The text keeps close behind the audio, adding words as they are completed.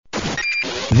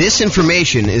This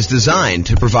information is designed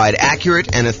to provide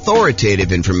accurate and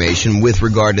authoritative information with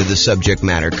regard to the subject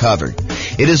matter covered.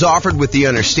 It is offered with the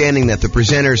understanding that the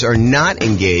presenters are not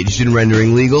engaged in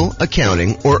rendering legal,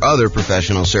 accounting, or other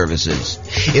professional services.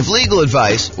 If legal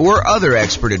advice or other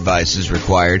expert advice is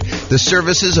required, the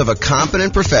services of a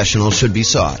competent professional should be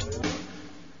sought.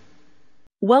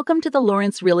 Welcome to the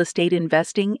Lawrence Real Estate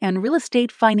Investing and Real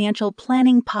Estate Financial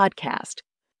Planning Podcast.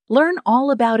 Learn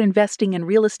all about investing in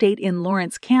real estate in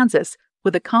Lawrence, Kansas,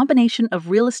 with a combination of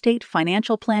real estate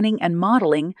financial planning and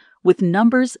modeling with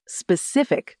numbers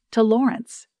specific to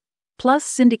Lawrence. Plus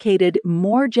syndicated,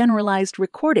 more generalized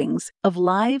recordings of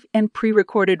live and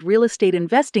pre-recorded real estate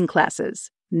investing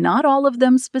classes, not all of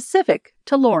them specific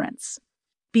to Lawrence.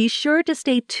 Be sure to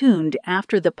stay tuned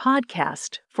after the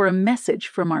podcast for a message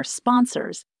from our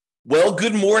sponsors. Well,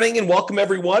 good morning and welcome,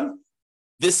 everyone.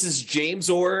 This is James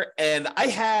Orr, and I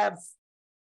have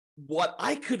what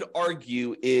I could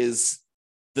argue is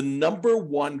the number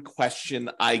one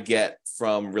question I get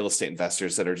from real estate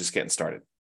investors that are just getting started.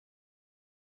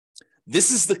 This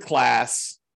is the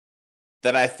class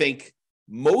that I think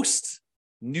most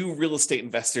new real estate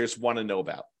investors want to know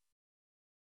about.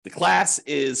 The class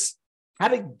is how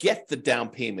to get the down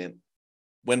payment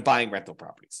when buying rental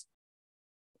properties.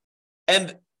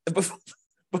 And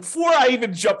before I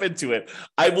even jump into it,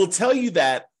 I will tell you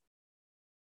that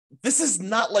this is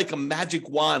not like a magic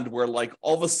wand where like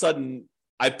all of a sudden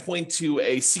I point to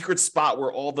a secret spot where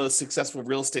all the successful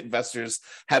real estate investors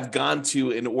have gone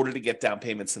to in order to get down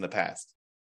payments in the past.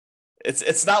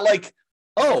 It's not like,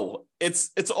 oh,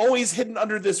 it's always hidden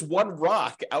under this one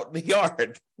rock out in the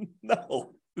yard.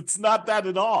 No, it's not that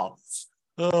at all.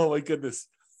 Oh my goodness.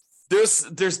 There's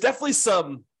definitely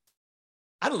some,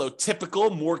 I don't know, typical,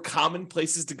 more common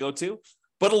places to go to.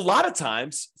 But a lot of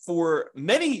times for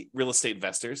many real estate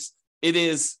investors, it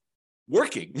is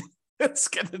working. It's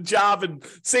getting a job and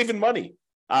saving money.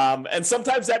 And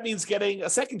sometimes that means getting a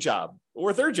second job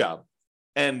or a third job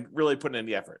and really putting in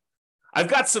the effort. I've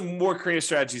got some more creative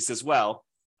strategies as well,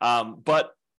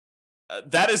 but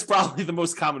that is probably the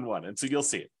most common one. And so you'll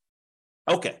see it.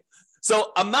 Okay.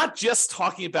 So I'm not just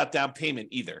talking about down payment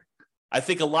either. I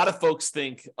think a lot of folks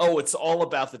think, oh, it's all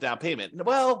about the down payment.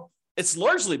 Well, it's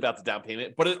largely about the down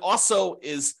payment, but it also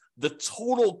is the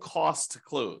total cost to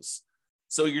close.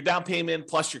 So your down payment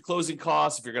plus your closing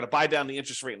costs, if you're going to buy down the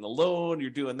interest rate in the loan, you're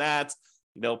doing that,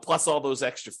 plus all those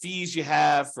extra fees you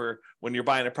have for when you're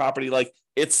buying a property. Like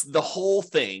it's the whole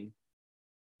thing.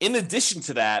 In addition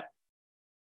to that,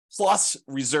 plus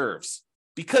reserves,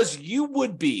 because you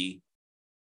would be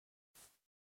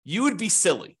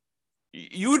silly.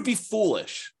 You would be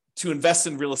foolish to invest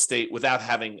in real estate without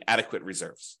having adequate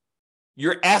reserves.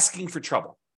 You're asking for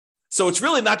trouble. So it's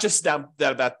really not just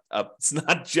it's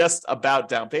not just about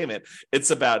down payment.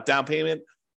 It's about down payment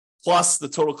plus the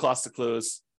total cost to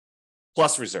close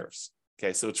plus reserves.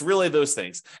 Okay, so it's really those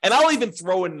things. And I'll even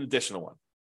throw in an additional one.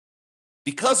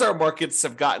 Because our markets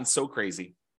have gotten so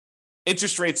crazy,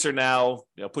 interest rates are now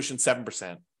pushing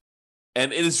 7%.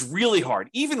 And it is really hard,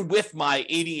 even with my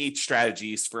 88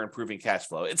 strategies for improving cash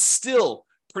flow. It's still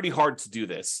pretty hard to do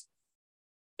this,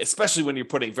 especially when you're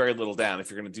putting very little down.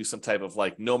 If you're going to do some type of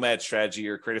like nomad strategy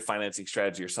or creative financing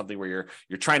strategy or something where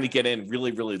you're trying to get in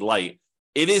really, really light,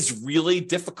 it is really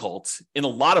difficult in a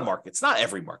lot of markets, not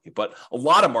every market, but a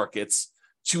lot of markets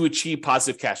to achieve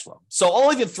positive cash flow. So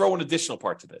I'll even throw an additional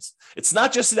part to this. It's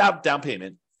not just about down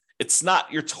payment. It's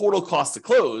not your total cost to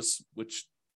close, which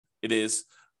it is,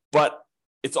 but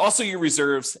it's also your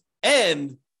reserves.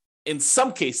 And in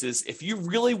some cases, if you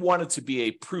really wanted to be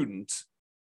a prudent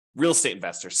real estate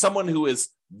investor, someone who is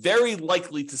very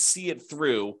likely to see it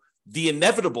through the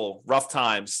inevitable rough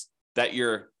times that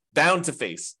you're bound to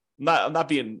face. I'm not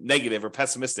being negative or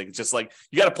pessimistic. It's just like,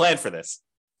 you got to plan for this.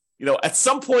 At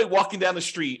some point walking down the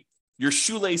street, your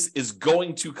shoelace is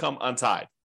going to come untied.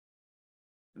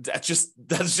 That's just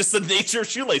the nature of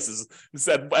shoelaces.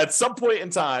 At some point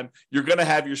in time, you're going to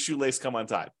have your shoelace come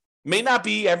untied. May not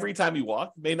be every time you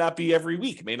walk, may not be every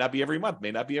week, may not be every month,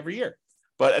 may not be every year.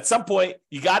 But at some point,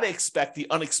 you got to expect the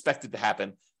unexpected to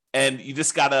happen. And you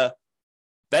just got to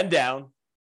bend down,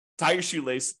 tie your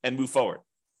shoelace, and move forward.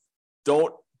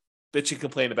 Don't bitch and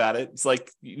complain about it. It's like,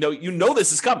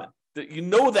 this is coming. You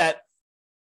know that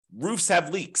roofs have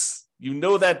leaks. You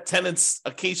know that tenants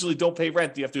occasionally don't pay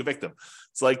rent. You have to evict them.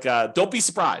 It's like, don't be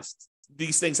surprised.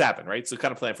 These things happen, right? So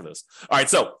kind of plan for this. All right.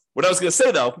 So what I was going to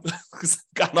say, though, because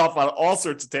I've gotten off on all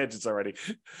sorts of tangents already,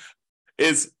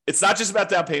 is it's not just about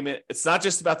down payment. It's not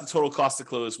just about the total cost to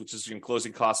close, which is your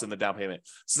closing costs and the down payment.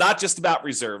 It's not just about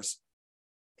reserves.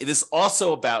 It is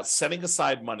also about setting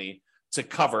aside money to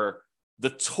cover the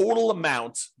total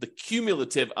amount, the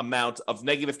cumulative amount of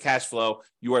negative cash flow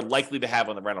you are likely to have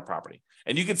on the rental property.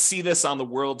 And you can see this on the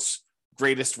world's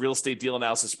greatest real estate deal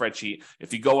analysis spreadsheet.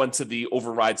 If you go into the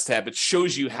overrides tab, it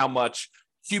shows you how much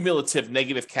cumulative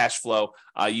negative cash flow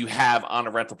you have on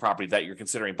a rental property that you're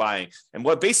considering buying. And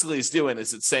what basically is doing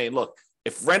is it's saying, look,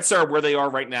 if rents are where they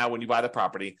are right now when you buy the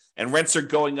property and rents are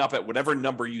going up at whatever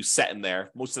number you set in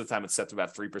there, most of the time it's set to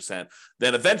about 3%,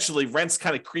 then eventually rents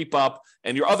kind of creep up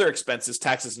and your other expenses,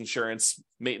 taxes, insurance,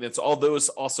 maintenance, all those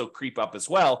also creep up as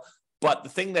well. But the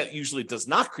thing that usually does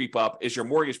not creep up is your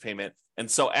mortgage payment. And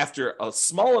so after a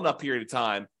small enough period of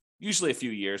time, usually a few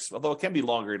years, although it can be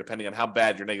longer depending on how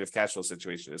bad your negative cash flow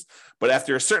situation is. But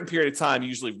after a certain period of time,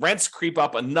 usually rents creep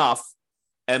up enough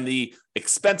and the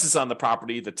expenses on the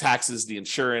property, the taxes, the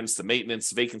insurance, the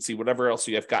maintenance, vacancy, whatever else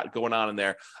you have got going on in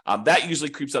there, that usually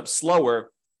creeps up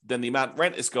slower than the amount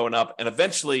rent is going up. And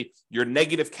eventually your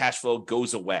negative cash flow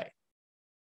goes away.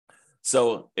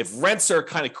 So if rents are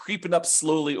kind of creeping up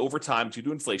slowly over time due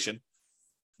to inflation,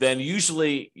 then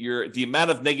usually the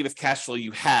amount of negative cash flow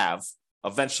you have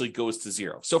eventually goes to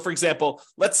zero. So for example,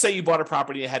 let's say you bought a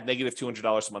property and had negative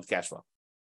 $200 a month cash flow.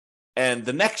 And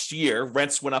the next year,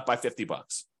 rents went up by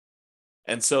 $50.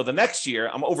 And so the next year,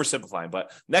 I'm oversimplifying,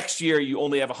 but next year you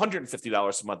only have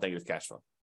 $150 a month negative cash flow.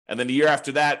 And then the year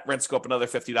after that, rents go up another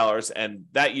 $50. And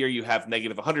that year you have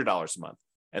negative $100 a month.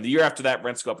 And the year after that,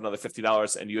 rents go up another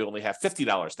 $50 and you only have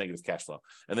 $50 negative cash flow.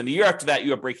 And then the year after that,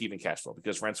 you have break-even cash flow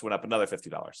because rents went up another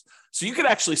 $50. So you could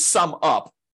actually sum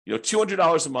up,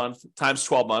 $200 a month times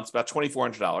 12 months, about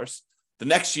 $2,400. The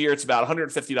next year, it's about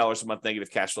 $150 a month negative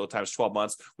cash flow times 12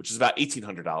 months, which is about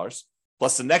 $1,800.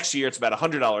 Plus the next year, it's about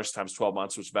 $100 times 12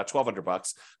 months, which is about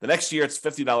 $1,200. The next year, it's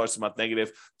 $50 a month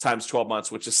negative times 12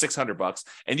 months, which is $600.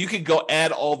 And you can go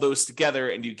add all those together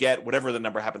and you get whatever the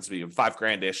number happens to be,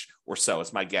 $5,000-ish or so.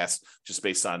 It's my guess, just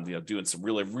based on doing some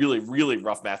really, really, really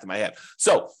rough math in my head.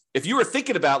 So if you were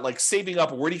thinking about like saving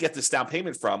up, where do you get this down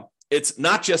payment from? It's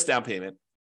not just down payment.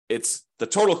 It's the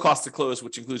total cost to close,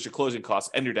 which includes your closing costs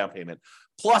and your down payment,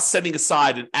 plus setting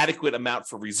aside an adequate amount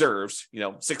for reserves,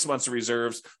 6 months of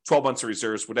reserves, 12 months of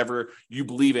reserves, whatever you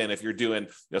believe in. If you're doing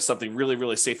something really,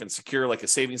 really safe and secure, like a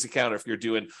savings account, or if you're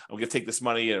doing, I'm going to take this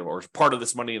money or part of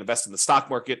this money and invest in the stock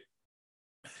market.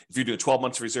 If you're doing 12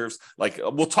 months of reserves, like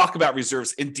we'll talk about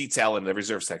reserves in detail in the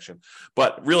reserve section,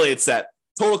 but really it's that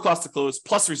total cost to close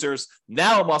plus reserves.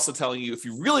 Now I'm also telling you, if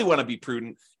you really want to be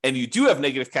prudent and you do have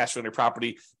negative cash flow on your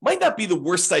property, might not be the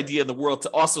worst idea in the world to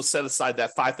also set aside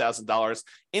that $5,000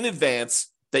 in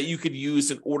advance that you could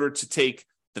use in order to take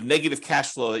the negative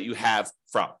cash flow that you have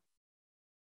from.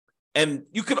 And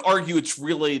you could argue it's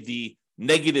really the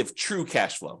negative true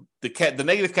cash flow, the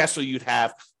negative cash flow you'd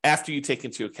have after you take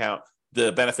into account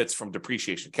the benefits from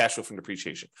depreciation, cash flow from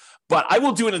depreciation. But I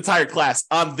will do an entire class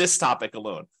on this topic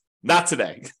alone. Not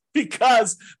today,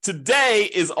 because today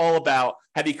is all about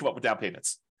how do you come up with down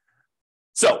payments.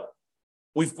 So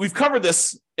we've covered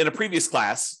this in a previous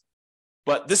class,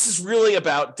 but this is really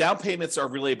about down payments are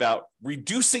really about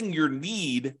reducing your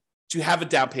need to have a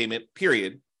down payment,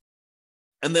 period.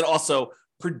 And then also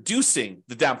producing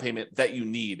the down payment that you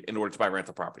need in order to buy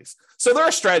rental properties. So there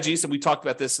are strategies, and we talked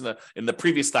about this in the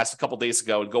previous class a couple of days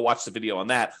ago, and go watch the video on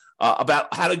that,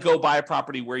 about how to go buy a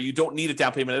property where you don't need a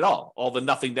down payment at all the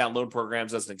nothing down loan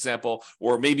programs as an example,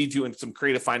 or maybe doing some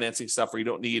creative financing stuff where you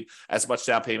don't need as much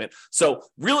down payment. So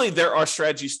really there are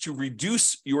strategies to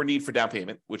reduce your need for down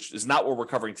payment, which is not what we're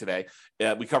covering today.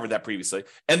 We covered that previously.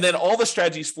 And then all the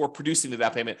strategies for producing the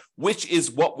down payment, which is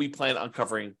what we plan on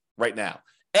covering right now.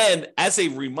 And as a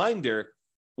reminder,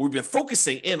 we've been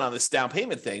focusing in on this down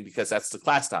payment thing because that's the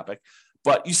class topic,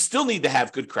 but you still need to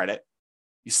have good credit.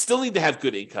 You still need to have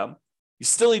good income. You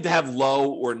still need to have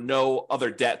low or no other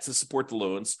debt to support the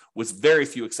loans, with very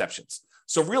few exceptions.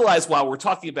 So realize, while we're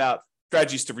talking about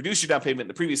strategies to reduce your down payment in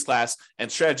the previous class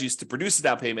and strategies to produce a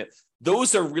down payment,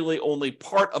 those are really only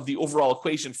part of the overall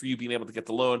equation for you being able to get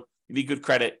the loan. You need good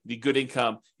credit, you need good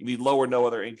income, you need low or no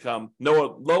other income,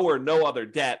 low or no other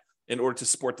debt in order to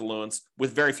support the loans,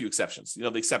 with very few exceptions. The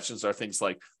exceptions are things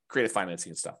like creative financing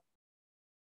and stuff.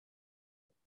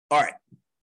 All right.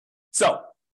 So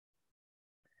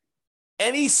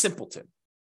any simpleton,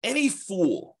 any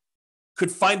fool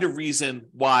could find a reason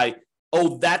why,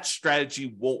 that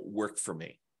strategy won't work for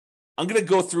me. I'm going to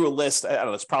go through a list. I don't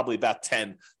know, it's probably about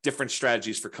 10 different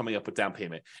strategies for coming up with down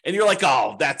payment. And you're like,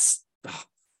 that's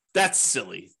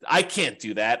silly. I can't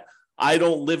do that. I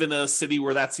don't live in a city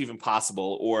where that's even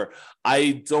possible, or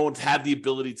I don't have the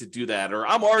ability to do that, or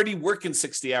I'm already working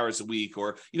 60 hours a week,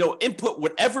 or, input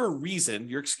whatever reason,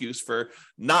 your excuse for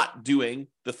not doing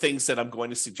the things that I'm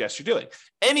going to suggest you're doing.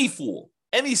 Any fool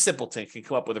Any simpleton can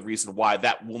come up with a reason why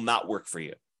that will not work for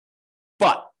you.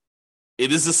 But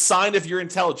it is a sign of your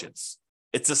intelligence.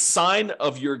 It's a sign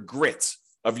of your grit,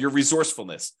 of your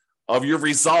resourcefulness, of your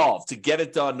resolve to get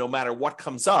it done no matter what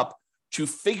comes up, to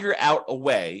figure out a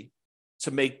way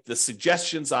to make the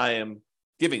suggestions I am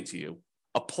giving to you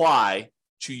apply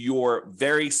to your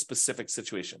very specific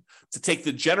situation. To take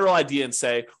the general idea and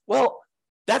say, well,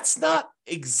 that's not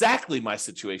exactly my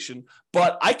situation,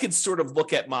 but I could sort of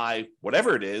look at my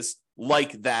whatever it is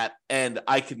like that, and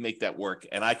I could make that work,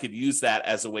 and I could use that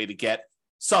as a way to get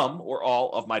some or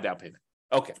all of my down payment.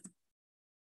 Okay.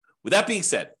 With that being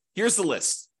said, here's the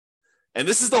list. And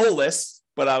this is the whole list,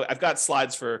 but I've got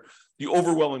slides for the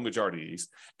overwhelming majority of these.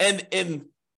 And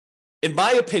in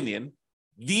my opinion,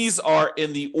 these are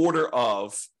in the order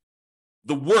of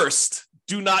the worst.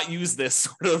 Do not use this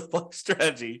sort of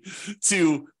strategy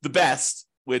to the best,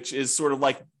 which is sort of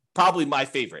like probably my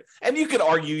favorite. And you could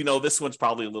argue, this one's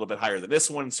probably a little bit higher than this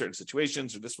one in certain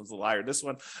situations, or this one's a little higher than this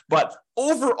one. But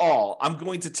overall, I'm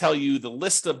going to tell you the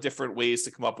list of different ways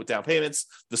to come up with down payments,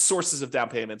 the sources of down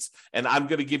payments, and I'm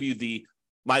going to give you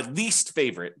my least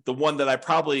favorite, the one that I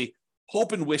probably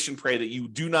hope and wish and pray that you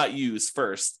do not use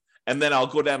first. And then I'll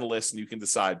go down the list and you can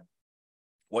decide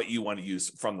what you want to use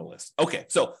from the list. Okay,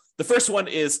 so the first one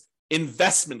is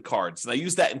investment cards. And I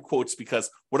use that in quotes because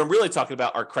what I'm really talking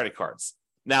about are credit cards.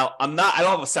 Now, I don't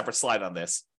have a separate slide on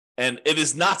this, and it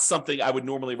is not something I would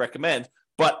normally recommend,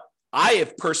 but I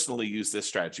have personally used this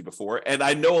strategy before, and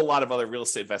I know a lot of other real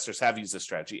estate investors have used this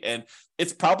strategy, and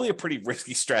it's probably a pretty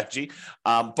risky strategy,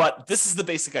 but this is the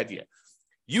basic idea.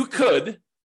 You could,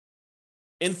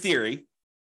 in theory,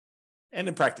 and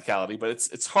in practicality, but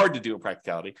it's hard to do in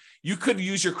practicality, you could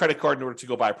use your credit card in order to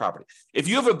go buy a property. If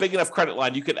you have a big enough credit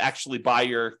line, you could actually buy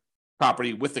your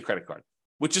property with the credit card,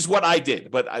 which is what I did,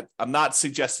 but I'm not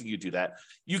suggesting you do that.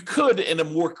 You could, in a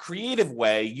more creative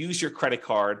way, use your credit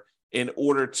card in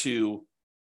order to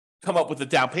come up with a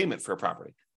down payment for a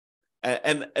property.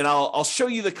 And I'll show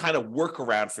you the kind of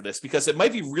workaround for this, because it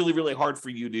might be really, really hard for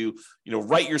you to,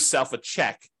 write yourself a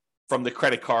check from the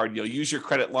credit card. Use your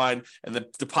credit line and then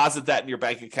deposit that in your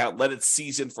bank account, let it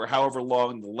season for however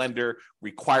long the lender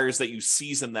requires that you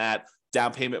season that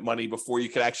down payment money before you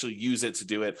can actually use it to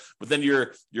do it. But then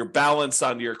your balance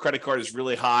on your credit card is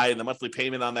really high and the monthly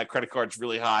payment on that credit card is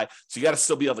really high. So you got to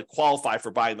still be able to qualify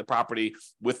for buying the property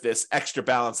with this extra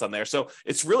balance on there. So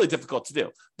it's really difficult to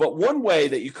do. But one way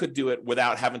that you could do it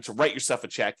without having to write yourself a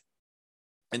check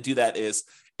and do that is,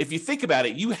 if you think about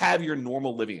it, you have your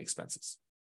normal living expenses.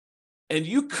 And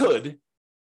you could,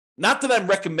 not that I'm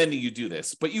recommending you do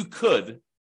this, but you could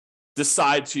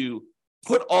decide to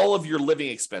put all of your living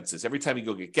expenses, every time you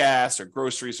go get gas or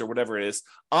groceries or whatever it is,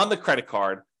 on the credit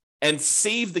card and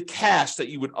save the cash that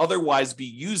you would otherwise be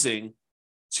using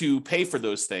to pay for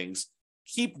those things.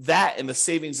 Keep that in the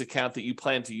savings account that you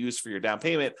plan to use for your down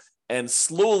payment, and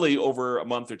slowly over a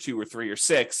month or 2 or 3 or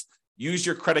 6, use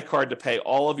your credit card to pay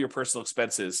all of your personal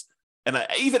expenses. And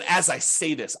even as I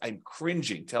say this, I'm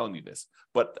cringing telling you this.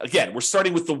 But again, we're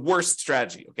starting with the worst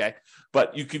strategy, okay?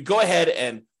 But you could go ahead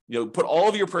and put all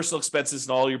of your personal expenses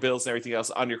and all your bills and everything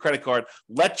else on your credit card.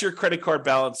 Let your credit card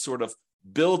balance sort of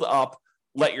build up.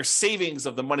 Let your savings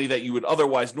of the money that you would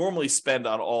otherwise normally spend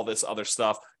on all this other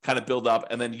stuff kind of build up,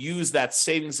 and then use that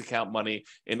savings account money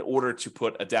in order to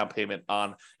put a down payment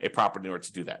on a property in order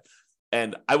to do that.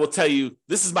 And I will tell you,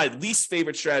 this is my least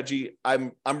favorite strategy.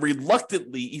 I'm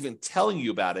reluctantly even telling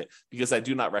you about it because I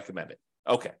do not recommend it.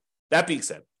 Okay, that being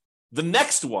said, the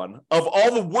next one of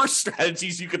all the worst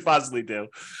strategies you could possibly do,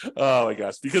 oh my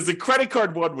gosh, because the credit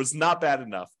card one was not bad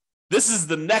enough. This is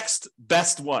the next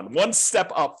best one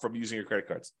step up from using your credit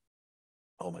cards.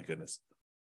 Oh my goodness.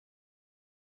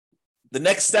 The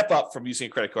next step up from using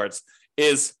your credit cards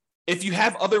is if you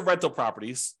have other rental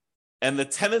properties and the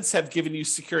tenants have given you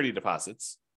security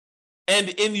deposits, and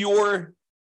in your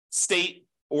state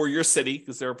or your city,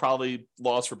 because there are probably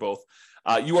laws for both,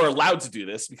 you are allowed to do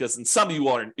this, because in some you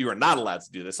are not allowed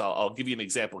to do this. I'll give you an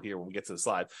example here when we get to the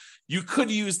slide. You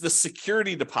could use the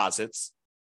security deposits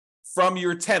from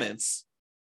your tenants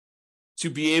to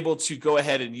be able to go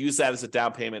ahead and use that as a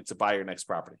down payment to buy your next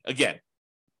property. Again,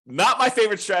 not my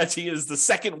favorite strategy. It is the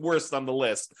second worst on the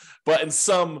list, but in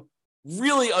some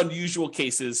really unusual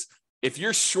cases, if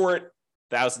you're short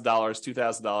 $1,000,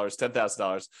 $2,000,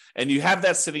 $10,000, and you have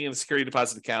that sitting in a security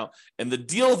deposit account, and the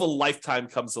deal of a lifetime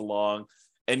comes along,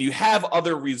 and you have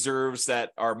other reserves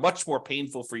that are much more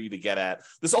painful for you to get at.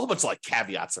 There's a whole bunch of like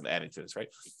caveats I'm adding to this, right?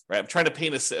 I'm trying to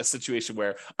paint a situation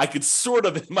where I could sort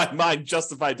of in my mind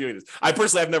justify doing this. I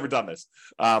personally have never done this,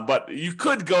 but you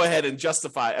could go ahead and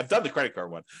justify. I've done the credit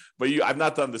card one, but I've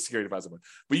not done the security deposit one.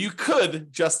 But you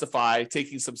could justify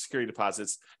taking some security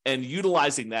deposits and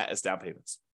utilizing that as down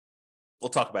payments. We'll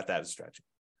talk about that as a strategy.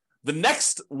 The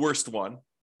next worst one,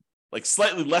 like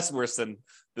slightly less worse than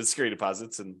the security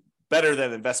deposits and better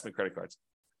than investment credit cards,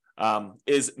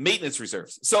 is maintenance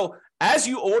reserves. So as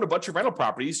you own a bunch of rental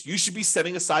properties, you should be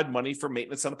setting aside money for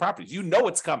maintenance on the properties. You know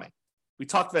it's coming. We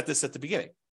talked about this at the beginning.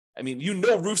 I mean, you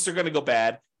know roofs are going to go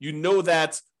bad. You know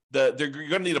that you're going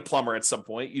to need a plumber at some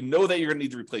point. You know that you're going to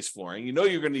need to replace flooring. You know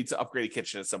you're going to need to upgrade a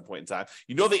kitchen at some point in time.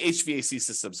 You know the HVAC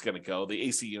system's going to go, the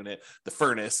AC unit, the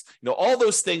furnace. You know all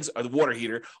those things are the water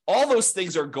heater. All those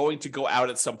things are going to go out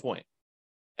at some point.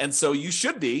 And so you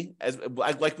should be,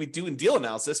 like we do in deal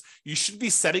analysis, you should be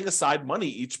setting aside money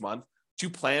each month to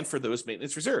plan for those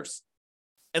maintenance reserves.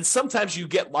 And sometimes you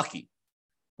get lucky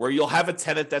where you'll have a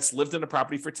tenant that's lived in a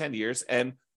property for 10 years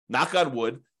and knock on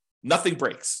wood, nothing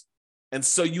breaks. And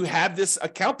so you have this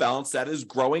account balance that is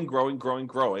growing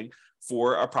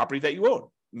for a property that you own.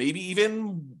 Maybe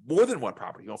even more than one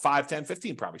property, 5, 10,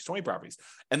 15 properties, 20 properties.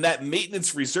 And that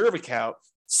maintenance reserve account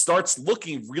starts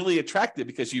looking really attractive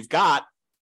because you've got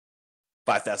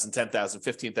 $5,000,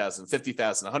 $10,000, $15,000,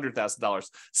 $50,000, $100,000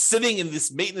 sitting in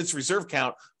this maintenance reserve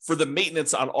account for the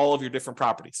maintenance on all of your different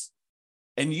properties.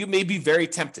 And you may be very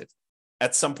tempted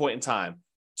at some point in time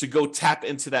to go tap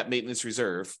into that maintenance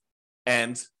reserve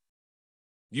and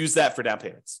use that for down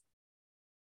payments.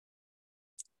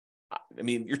 I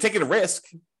mean, you're taking a risk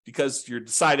because you're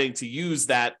deciding to use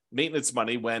that maintenance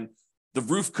money when the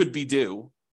roof could be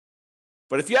due.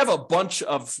 But if you have a bunch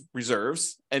of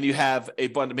reserves and you have a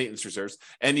bunch of maintenance reserves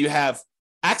and you have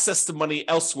access to money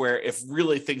elsewhere, if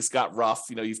really things got rough,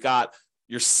 you've got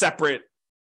your separate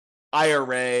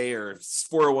IRA or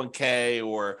 401k,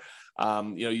 or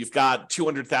you've got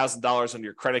 $200,000 on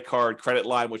your credit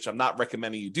line, which I'm not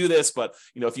recommending you do this, but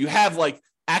if you have like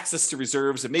access to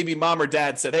reserves and maybe mom or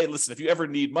dad said, hey, listen, if you ever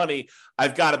need money,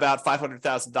 I've got about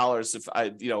 $500,000 if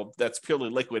I, that's purely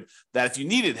liquid, that if you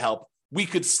needed help, we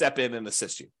could step in and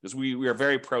assist you, because we are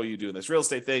very pro you doing this real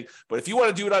estate thing. But if you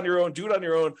want to do it on your own, do it on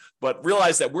your own. But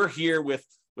realize that we're here with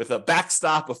a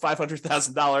backstop of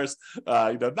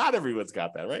 $500,000. Not everyone's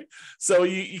got that, right? So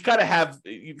you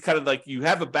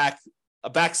have a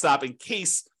backstop in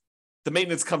case the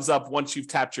maintenance comes up once you've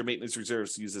tapped your maintenance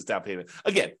reserves to use as down payment.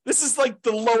 Again, this is like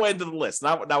the low end of the list,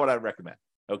 not what I recommend.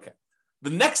 Okay. The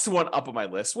next one up on my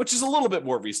list, which is a little bit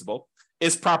more reasonable,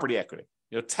 is property equity.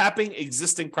 Tapping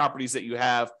existing properties that you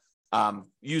have,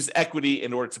 use equity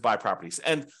in order to buy properties.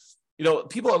 And,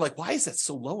 people are like, why is that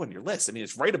so low on your list? I mean,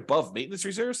 it's right above maintenance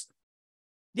reserves.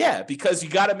 Yeah, because you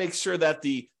got to make sure that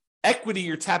the equity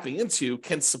you're tapping into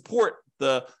can support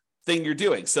the thing you're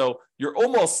doing. So you're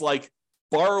almost like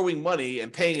borrowing money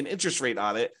and paying an interest rate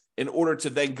on it in order to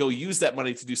then go use that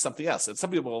money to do something else. And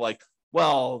some people are like,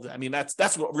 well, I mean,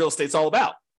 that's what real estate's all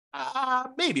about.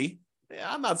 Maybe.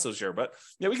 Yeah, I'm not so sure, but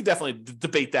we can definitely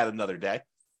debate that another day.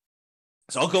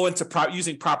 So I'll go into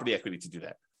using property equity to do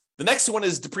that. The next one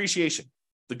is depreciation.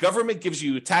 The government gives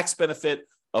you a tax benefit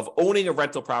of owning a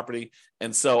rental property.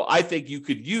 And so I think you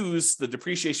could use the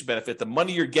depreciation benefit, the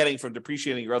money you're getting from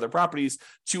depreciating your other properties,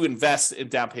 to invest in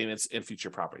down payments in future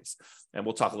properties. And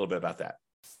we'll talk a little bit about that.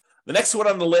 The next one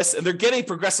on the list, and they're getting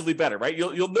progressively better, right?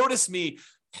 You'll notice me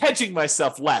hedging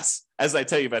myself less as I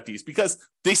tell you about these because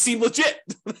they seem legit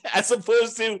as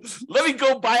opposed to let me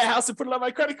go buy a house and put it on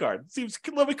my credit card. It seems a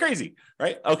little bit crazy,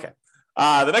 right? Okay.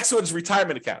 The next one is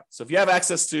retirement account. So if you have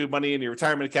access to money in your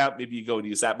retirement account, maybe you go and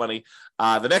use that money.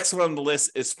 The next one on the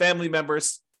list is family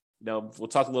members. We'll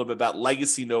talk a little bit about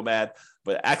legacy nomad,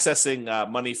 but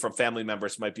accessing money from family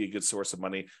members might be a good source of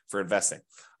money for investing.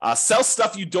 Sell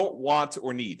stuff you don't want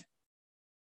or need.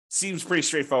 Seems pretty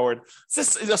straightforward.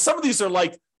 Some of these are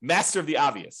like master of the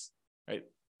obvious, right?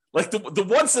 Like the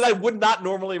ones that I would not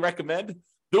normally recommend,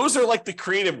 those are like the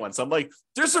creative ones. I'm like,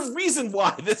 there's a reason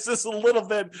why this is a little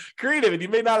bit creative, and you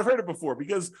may not have heard it before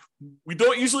because we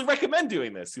don't usually recommend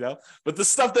doing this, But the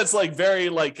stuff that's like very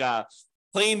like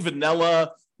plain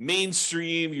vanilla,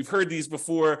 mainstream, you've heard these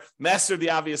before, master of the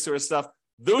obvious sort of stuff.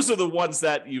 Those are the ones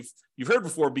that you've heard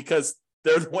before because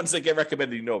they're the ones that get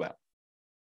recommended you know about.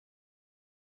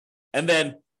 And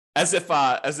then, as if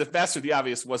master of the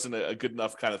obvious wasn't a good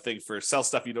enough kind of thing for sell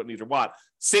stuff you don't need or want,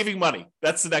 saving money.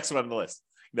 That's the next one on the list.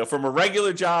 From a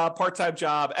regular job, part-time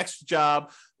job, extra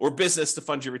job, or business to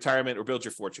fund your retirement or build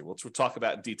your fortune, which we'll talk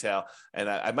about in detail. And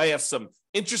I might have some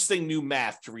interesting new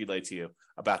math to relay to you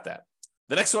about that.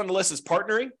 The next one on the list is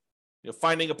partnering,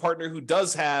 finding a partner who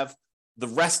does have the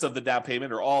rest of the down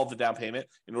payment or all of the down payment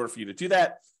in order for you to do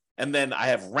that. And then I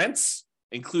have rents,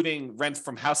 including rent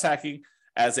from house hacking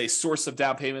as a source of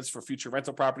down payments for future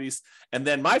rental properties. And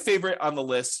then my favorite on the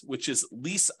list, which is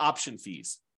lease option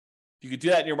fees. You could do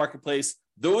that in your marketplace.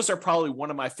 Those are probably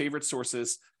one of my favorite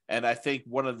sources, and I think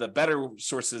one of the better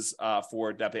sources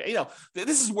for down payment.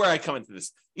 This is where I come into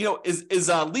this. Is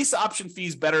lease option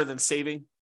fees better than saving?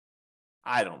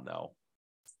 I don't know.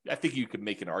 I think you could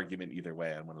make an argument either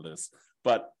way on one of those,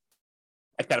 but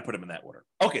I kind of put them in that order.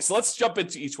 Okay, so let's jump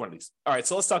into each one of these. All right,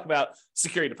 so let's talk about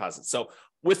security deposits. So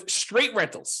with straight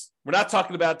rentals, we're not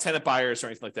talking about tenant buyers or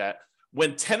anything like that.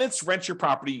 When tenants rent your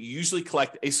property, you usually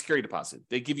collect a security deposit.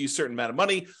 They give you a certain amount of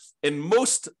money. In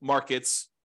most markets,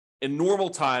 in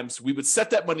normal times, we would set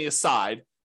that money aside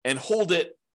and hold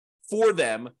it for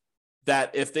them,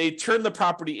 that if they turn the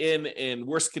property in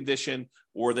worse condition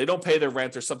or they don't pay their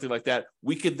rent or something like that,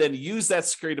 we could then use that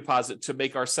security deposit to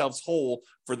make ourselves whole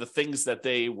for the things that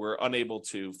they were unable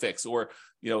to fix. Or,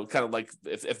 kind of like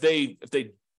if they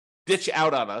ditch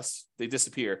out on us, they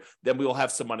disappear, then we will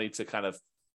have some money to kind of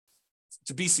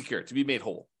to be secure, to be made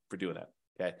whole for doing that.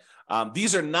 Okay.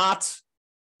 These are not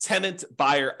tenant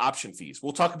buyer option fees.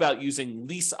 We'll talk about using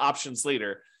lease options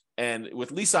later. And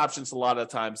with lease options, a lot of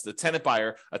times the tenant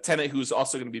buyer, a tenant who's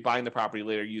also going to be buying the property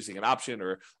later using an option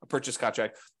or a purchase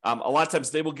contract, a lot of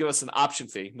times they will give us an option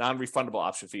fee, non-refundable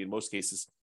option fee in most cases.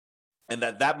 And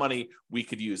that money we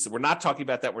could use. So we're not talking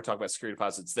about that. We're talking about security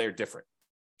deposits. They're different.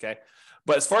 Okay.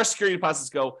 But as far as security deposits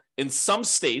go, in some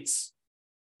states,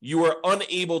 you are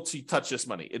unable to touch this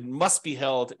money. It must be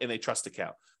held in a trust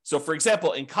account. So for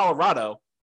example, in Colorado,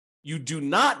 you do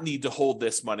not need to hold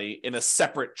this money in a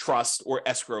separate trust or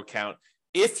escrow account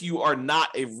if you are not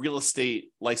a real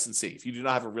estate licensee. If you do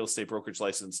not have a real estate brokerage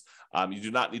license, you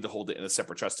do not need to hold it in a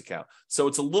separate trust account. So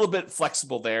it's a little bit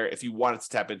flexible there if you wanted to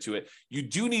tap into it. You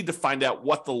do need to find out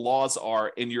what the laws are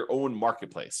in your own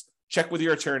marketplace. Check with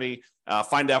your attorney,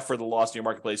 find out for the laws in your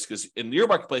marketplace, because in your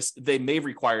marketplace, they may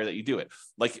require that you do it.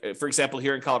 Like, for example,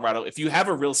 here in Colorado, if you have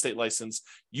a real estate license,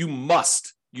 you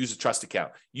must use a trust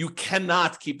account. You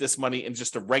cannot keep this money in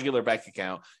just a regular bank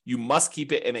account. You must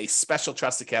keep it in a special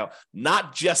trust account,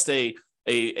 not just a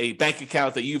bank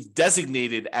account that you've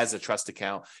designated as a trust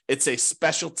account. It's a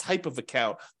special type of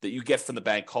account that you get from the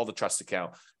bank called a trust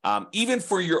account, even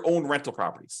for your own rental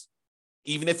properties,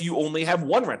 even if you only have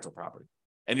one rental property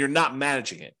and you're not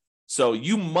managing it. So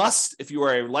you must, if you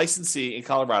are a licensee in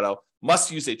Colorado,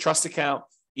 must use a trust account,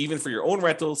 even for your own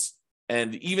rentals.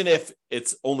 And even if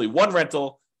it's only one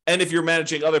rental, and if you're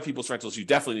managing other people's rentals, you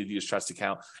definitely need to use trust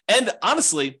account. And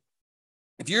honestly,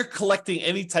 if you're collecting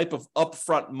any type of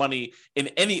upfront money in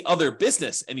any other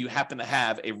business and you happen to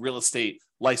have a real estate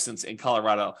license in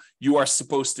Colorado, you are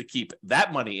supposed to keep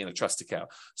that money in a trust account.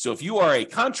 So if you are a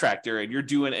contractor and you're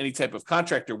doing any type of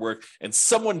contractor work and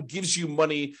someone gives you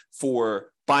money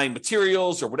for buying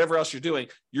materials or whatever else you're doing,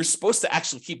 you're supposed to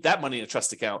actually keep that money in a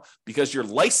trust account, because your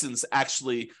license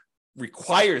actually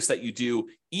requires that you do,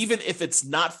 even if it's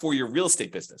not for your real estate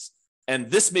business.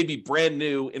 And this may be brand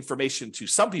new information to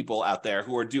some people out there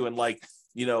who are doing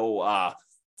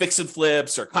fix and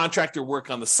flips or contractor work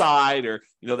on the side, or,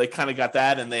 they kind of got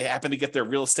that and they happen to get their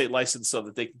real estate license so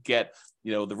that they can get,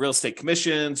 the real estate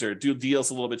commissions or do deals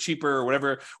a little bit cheaper or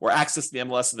whatever, or access to the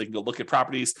MLS so they can go look at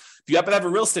properties. If you happen to have a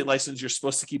real estate license, you're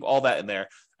supposed to keep all that in there.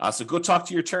 So go talk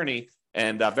to your attorney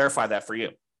and verify that for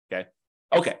you.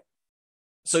 Okay.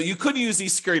 So you could use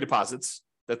these security deposits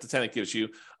that the tenant gives you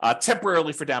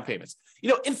temporarily for down payments.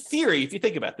 In theory, if you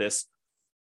think about this,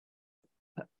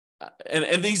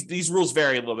 and these rules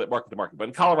vary a little bit market to market, but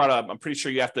in Colorado, I'm pretty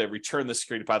sure you have to return the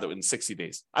security deposit within 60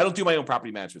 days. I don't do my own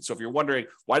property management. So if you're wondering,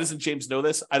 why doesn't James know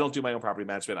this? I don't do my own property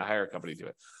management. I hire a company to do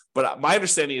it. But my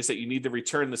understanding is that you need to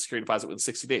return the security deposit within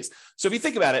 60 days. So if you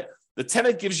think about it, the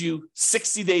tenant gives you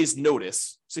 60 days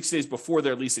notice, 60 days before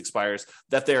their lease expires,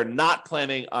 that they're not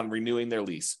planning on renewing their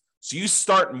lease. So you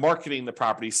start marketing the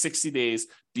property 60 days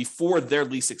before their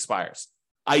lease expires.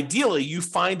 Ideally, you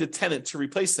find a tenant to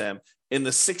replace them in the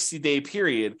 60-day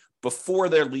period before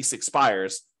their lease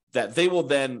expires, that they will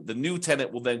then, the new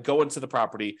tenant will then go into the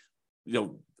property,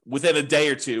 within a day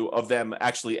or two of them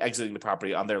actually exiting the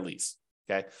property on their lease.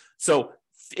 Okay. So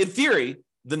in theory,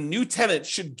 the new tenant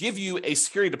should give you a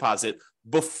security deposit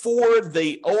before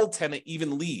the old tenant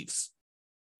even leaves.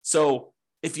 So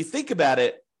if you think about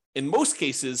it, in most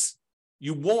cases,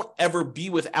 you won't ever be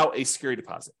without a security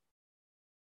deposit,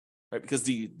 right? Because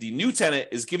the new tenant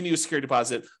is giving you a security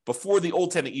deposit before the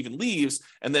old tenant even leaves.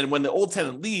 And then when the old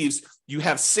tenant leaves, you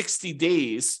have 60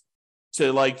 days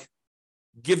to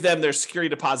give them their security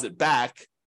deposit back,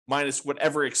 minus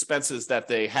whatever expenses that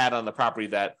they had on the property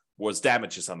that was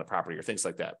damages on the property or things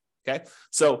like that. Okay.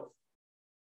 So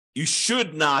you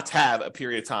should not have a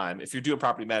period of time, if you're doing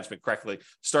property management correctly,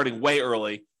 starting way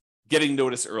early, getting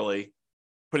notice early,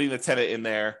 putting the tenant in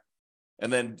there,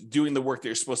 and then doing the work that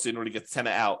you're supposed to in order to get the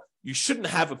tenant out. You shouldn't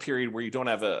have a period where you don't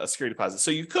have a security deposit.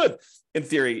 So you could, in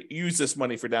theory, use this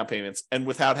money for down payments and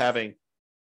without having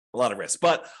a lot of risk.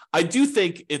 But I do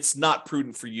think it's not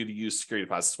prudent for you to use security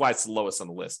deposits. That's why it's the lowest on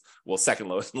the list. Well, second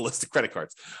lowest on the list of credit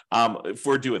cards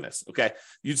for doing this, okay?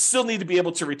 You still need to be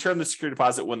able to return the security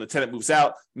deposit when the tenant moves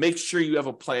out. Make sure you have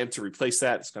a plan to replace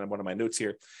that. It's kind of one of my notes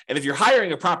here. And if you're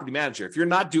hiring a property manager, if you're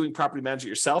not doing property management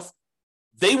yourself,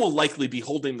 they will likely be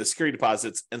holding the security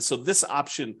deposits. And so this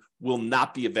option will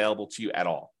not be available to you at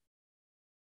all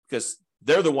because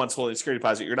they're the ones holding the security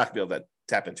deposit. You're not going to be able to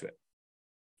tap into it.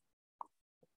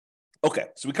 Okay,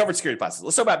 so we covered security deposits.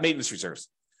 Let's talk about maintenance reserves.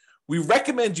 We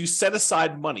recommend you set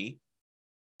aside money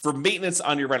for maintenance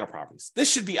on your rental properties.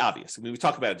 This should be obvious. I mean, we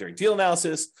talk about it during deal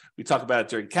analysis. We talk about it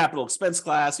during capital expense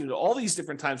class. All these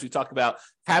different times we talk about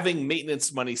having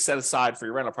maintenance money set aside for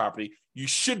your rental property. You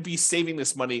should be saving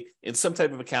this money in some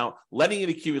type of account, letting it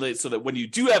accumulate so that when you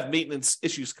do have maintenance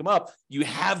issues come up, you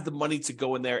have the money to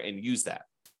go in there and use that.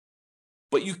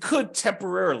 But you could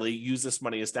temporarily use this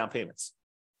money as down payments.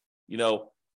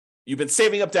 You've been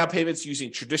saving up down payments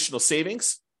using traditional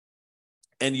savings,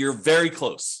 and you're very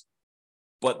close.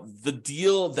 But the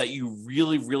deal that you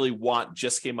really, really want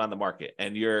just came on the market,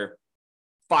 and you're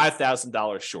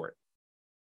 $5,000 short.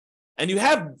 And you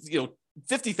have,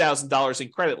 $50,000 in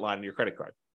credit line on your credit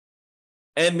card,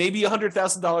 and maybe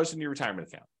 $100,000 in your retirement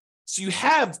account. So you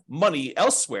have money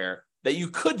elsewhere that you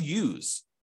could use,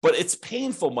 but it's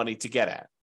painful money to get at.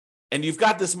 And you've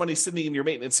got this money sitting in your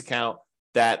maintenance account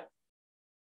that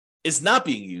is not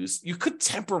being used. You could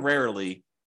temporarily,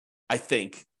 I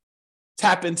think,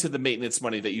 tap into the maintenance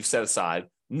money that you've set aside,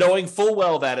 knowing full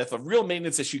well that if a real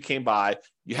maintenance issue came by,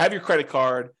 you have your credit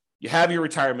card, you have your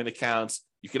retirement accounts,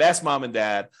 you could ask mom and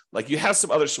dad, you have some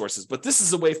other sources. But this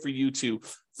is a way for you to,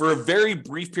 for a very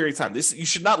brief period of time, you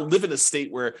should not live in a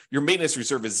state where your maintenance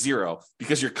reserve is zero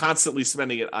because you're constantly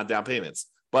spending it on down payments.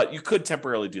 But you could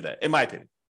temporarily do that, in my opinion.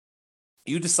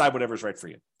 You decide whatever's right for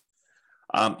you.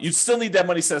 You still need that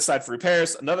money set aside for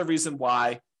repairs. Another reason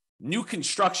why new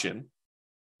construction,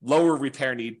 lower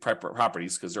repair need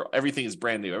properties, because everything is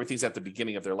brand new, everything's at the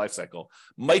beginning of their life cycle,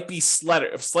 might be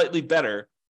slightly better,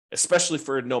 especially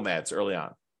for nomads early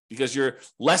on, because you're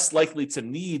less likely to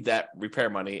need that repair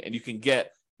money, and you can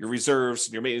get your reserves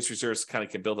and your maintenance reserves kind of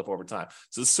can build up over time.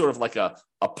 So this is sort of like a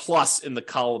plus in the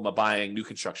column of buying new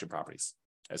construction properties,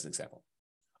 as an example.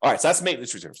 All right, so that's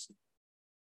maintenance reserves.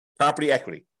 Property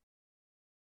equity.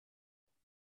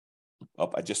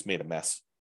 Oh, I just made a mess.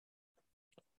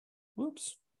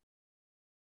 Whoops.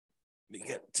 Let me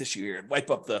get tissue here and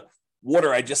wipe up the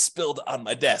water I just spilled on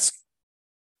my desk.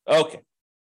 Okay.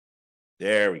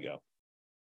 There we go.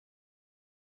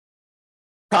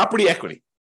 Property equity.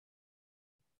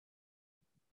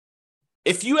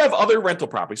 If you have other rental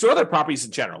properties, or other properties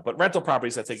in general, but rental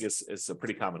properties I think is a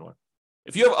pretty common one.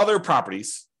 If you have other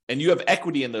properties and you have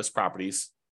equity in those properties,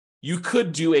 you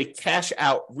could do a cash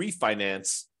out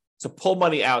refinance to pull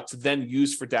money out to then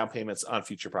use for down payments on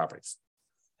future properties.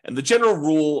 And the general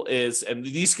rule is, and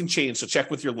these can change, so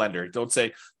check with your lender. Don't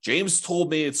say, James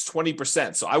told me it's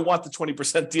 20%, so I want the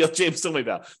 20% deal James told me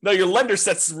about. No, your lender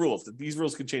sets the rules. These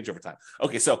rules can change over time.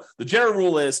 Okay, so the general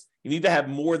rule is you need to have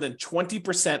more than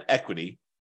 20% equity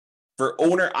for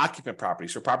owner-occupant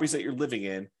properties, for properties that you're living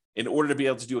in order to be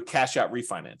able to do a cash-out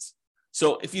refinance.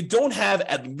 So if you don't have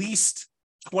at least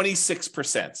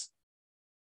 26%,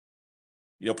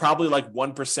 probably like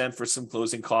 1% for some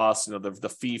closing costs,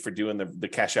 the fee for doing the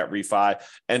cash out refi,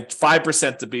 and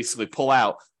 5% to basically pull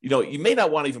out. You may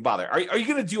not want to even bother. Are you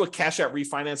going to do a cash out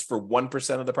refinance for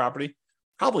 1% of the property?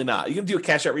 Probably not. You're going to do a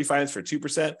cash out refinance for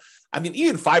 2%. I mean,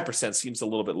 even 5% seems a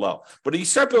little bit low. But if you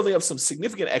start building up some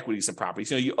significant equities in properties,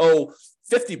 you owe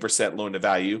 50% loan to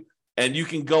value, and you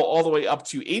can go all the way up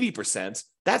to 80%.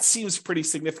 That seems pretty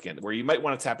significant, where you might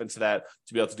want to tap into that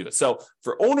to be able to do it. So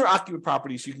for owner occupant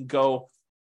properties, you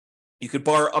could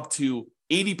borrow up to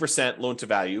 80% loan to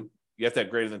value. You have to have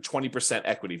greater than 20%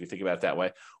 equity if you think about it that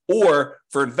way. Or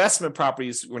for investment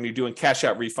properties, when you're doing cash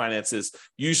out refinances,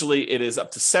 usually it is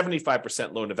up to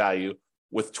 75% loan to value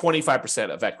with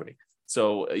 25% of equity.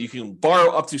 So you can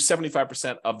borrow up to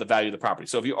 75% of the value of the property.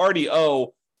 So if you already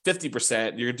owe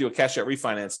 50%, you're going to do a cash out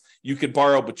refinance, you could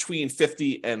borrow between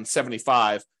 50 and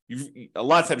 75. A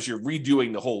lot of times you're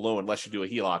redoing the whole loan unless you do a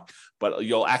HELOC, but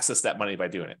you'll access that money by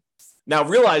doing it. Now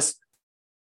realize,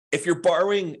 if you're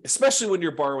borrowing, especially when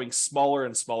you're borrowing smaller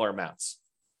and smaller amounts,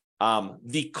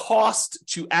 the cost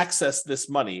to access this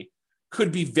money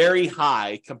could be very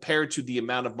high compared to the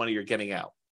amount of money you're getting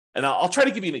out. And I'll try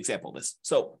to give you an example of this.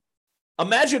 So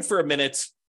imagine for a minute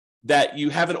that you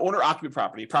have an owner-occupant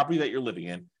property that you're living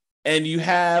in, and you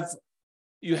have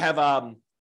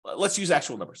let's use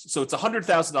actual numbers. So it's a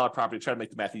 $100,000 property, try to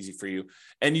make the math easy for you,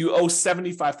 and you owe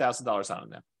 $75,000 on it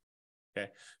now. Okay,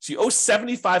 so you owe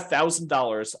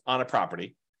 $75,000 on a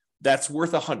property that's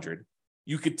worth $100,000.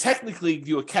 You could technically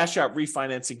do a cash out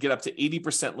refinance and get up to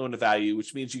 80% loan to value,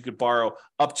 which means you could borrow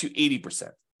up to 80%.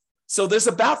 So there's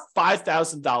about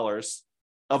 $5,000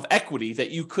 of equity that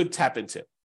you could tap into.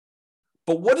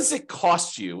 But what does it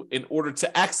cost you in order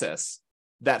to access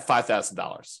that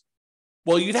 $5,000?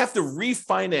 Well, you'd have to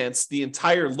refinance the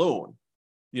entire loan.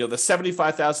 The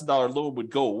 $75,000 loan would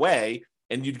go away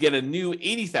and you'd get a new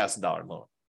 $80,000 loan.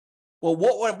 Well,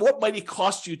 what might it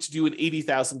cost you to do an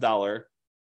 $80,000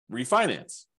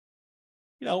 refinance?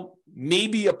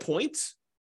 Maybe a point.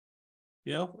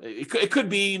 It could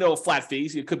be, flat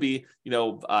fees. It could be,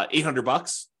 $800,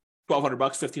 $1,200,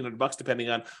 $1,500, depending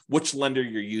on which lender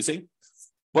you're using.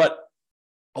 But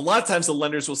a lot of times the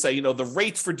lenders will say, the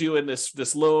rate for doing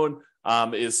this loan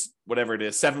is whatever it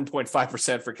is,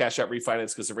 7.5% for cash out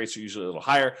refinance, because the rates are usually a little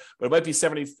higher, but it might be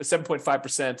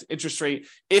 7.5% interest rate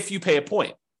if you pay a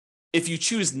point. If you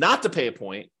choose not to pay a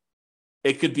point,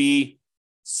 it could be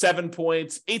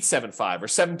 7.875 or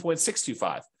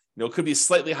 7.625. It could be a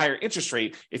slightly higher interest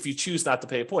rate if you choose not to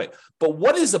pay a point. But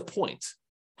what is a point?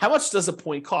 How much does a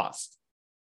point cost?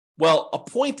 Well, a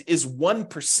point is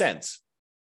 1%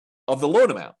 of the loan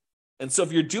amount. And so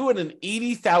if you're doing an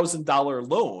 $80,000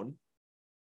 loan,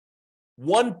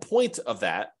 1 point of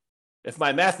that, if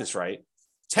my math is right,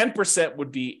 10%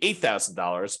 would be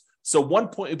 $8,000. So 1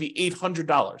 point would be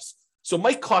 $800. So it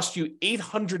might cost you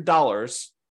 $800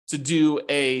 to do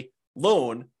a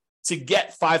loan to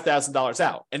get $5,000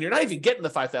 out. And you're not even getting the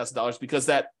 $5,000 because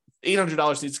that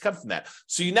 $800 needs to come from that.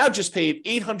 So you now just paid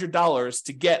 $800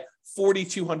 to get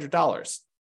 $4,200.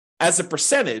 As a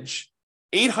percentage,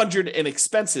 $800 in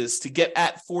expenses to get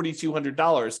at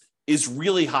 $4,200 is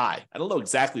really high. I don't know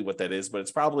exactly what that is, but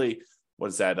it's probably,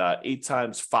 8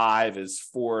 times 5 is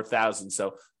 4,000.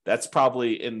 So that's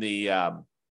probably in the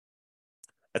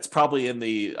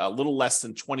little less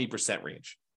than 20%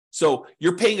 range. So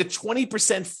you're paying a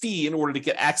 20% fee in order to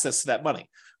get access to that money,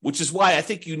 which is why I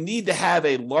think you need to have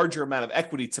a larger amount of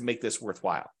equity to make this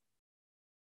worthwhile.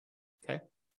 Okay.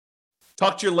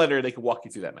 Talk to your lender. They can walk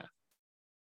you through that math.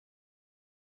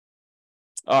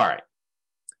 All right.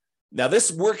 Now,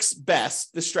 this works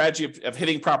best. This strategy of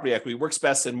hitting property equity works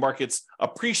best in markets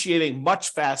appreciating much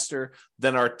faster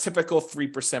than our typical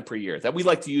 3% per year that we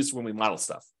like to use when we model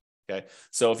stuff. Okay.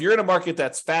 So if you're in a market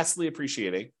that's fastly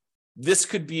appreciating, this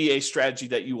could be a strategy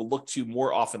that you will look to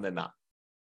more often than not.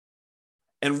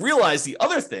 And realize the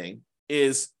other thing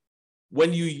is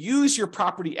when you use your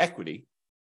property equity,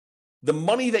 the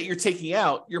money that you're taking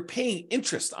out, you're paying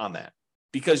interest on that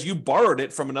because you borrowed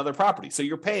it from another property. So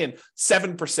you're paying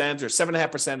 7% or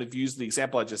 7.5%, if you use the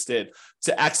example I just did,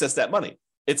 to access that money.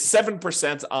 It's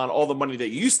 7% on all the money that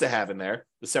you used to have in there,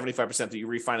 the 75% that you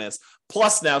refinanced,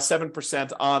 plus now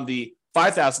 7% on the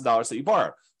 $5,000 that you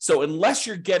borrowed. So unless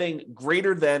you're getting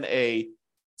greater than a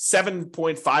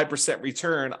 7.5%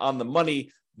 return on the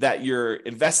money that you're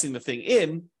investing the thing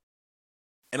in,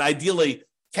 and ideally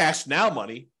cash now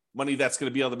money that's going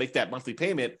to be able to make that monthly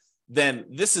payment, then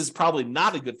this is probably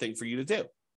not a good thing for you to do.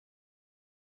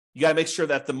 You got to make sure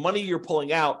that the money you're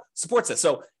pulling out supports it.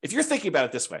 So if you're thinking about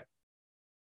it this way,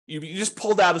 you just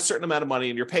pulled out a certain amount of money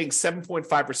and you're paying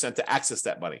 7.5% to access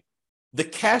that money. The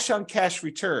cash on cash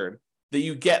return that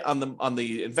you get on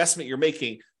the investment you're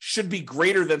making should be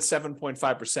greater than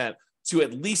 7.5% to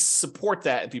at least support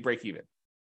that and be break even.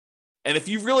 And if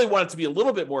you really want it to be a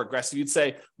little bit more aggressive, you'd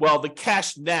say, well, the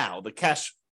cash now, the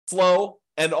cash flow,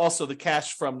 and also the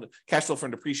cash flow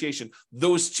from depreciation,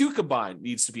 those two combined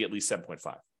needs to be at least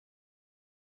 7.5.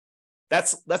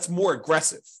 That's more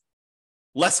aggressive,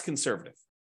 less conservative.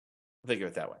 Think of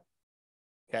it that way.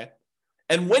 Okay.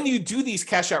 And when you do these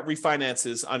cash out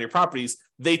refinances on your properties,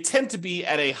 they tend to be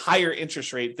at a higher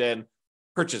interest rate than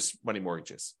purchase money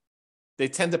mortgages. They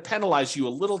tend to penalize you a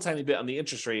little tiny bit on the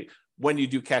interest rate when you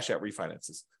do cash out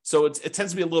refinances. So it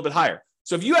tends to be a little bit higher.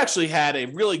 So if you actually had a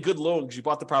really good loan because you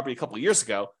bought the property a couple of years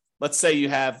ago, let's say you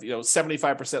have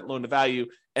 75% loan to value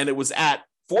and it was at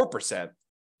 4%.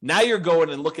 Now you're going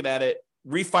and looking at it,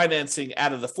 refinancing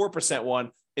out of the 4%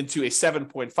 one into a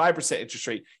 7.5% interest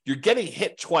rate. You're getting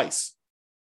hit twice.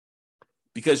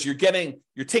 Because you're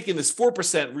taking this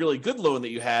 4% really good loan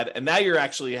that you had, and now you're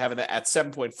actually having it at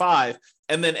 7.5,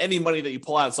 and then any money that you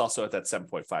pull out is also at that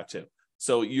 7.5 too.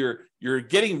 So you're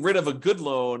getting rid of a good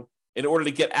loan in order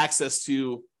to get access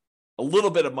to a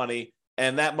little bit of money,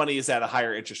 and that money is at a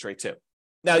higher interest rate too.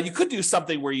 Now, you could do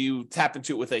something where you tap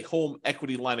into it with a home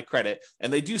equity line of credit,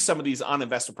 and they do some of these on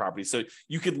investment properties. So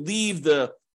you could leave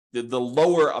the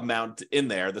lower amount in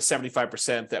there, the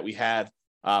 75% that we had.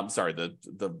 Because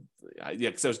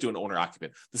I was doing owner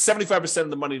occupant. The 75%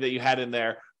 of the money that you had in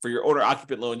there for your owner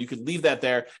occupant loan, you could leave that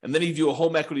there, and then you do a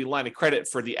home equity line of credit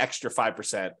for the extra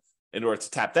 5% in order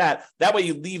to tap that. That way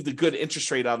you leave the good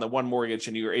interest rate on the one mortgage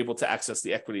and you're able to access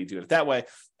the equity to do it that way.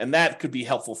 And that could be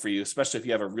helpful for you, especially if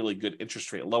you have a really good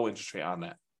interest rate, low interest rate on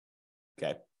that.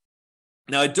 Okay.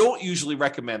 Now, I don't usually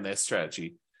recommend this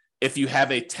strategy if you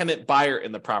have a tenant buyer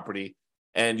in the property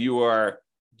and you are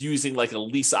using like a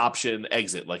lease option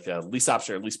exit, like a lease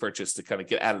option or lease purchase to kind of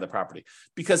get out of the property,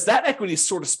 because that equity is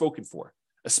sort of spoken for,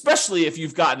 especially if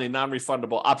you've gotten a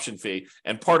non-refundable option fee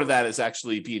and part of that is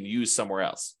actually being used somewhere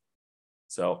else.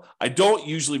 So I don't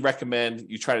usually recommend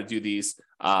you try to do these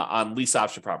on lease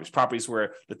option properties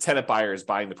where the tenant buyer is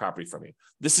buying the property from you.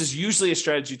 This is usually a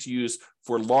strategy to use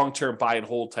for long-term buy and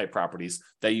hold type properties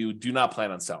that you do not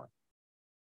plan on selling.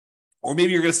 Or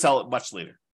maybe you're going to sell it much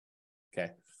later.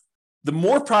 Okay. The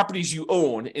more properties you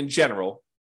own in general,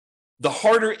 the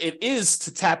harder it is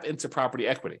to tap into property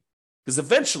equity. Because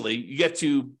eventually you get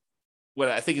to what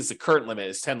I think is the current limit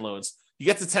is 10 loans. You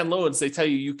get to 10 loans, they tell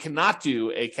you cannot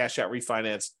do a cash out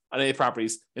refinance on any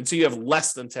properties until you have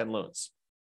less than 10 loans.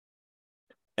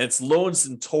 And it's loans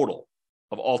in total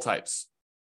of all types.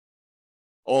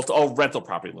 All rental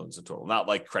property loans in total, not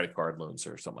like credit card loans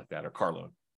or something like that, or car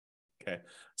loan. Okay.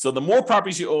 So the more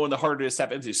properties you own, the harder it is to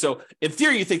tap into. So in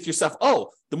theory, you think to yourself,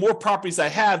 oh, the more properties I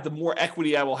have, the more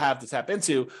equity I will have to tap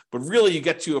into. But really, you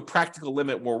get to a practical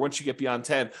limit where once you get beyond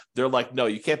 10, they're like, no,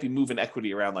 you can't be moving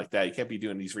equity around like that. You can't be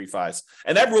doing these refis.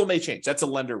 And that rule may change. That's a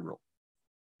lender rule.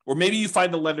 Or maybe you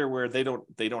find a lender where they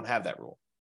don't have that rule.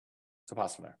 It's a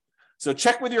possibility. So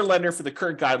check with your lender for the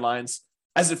current guidelines,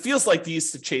 as it feels like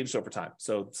these have changed over time.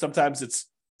 So sometimes it's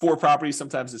 4 properties,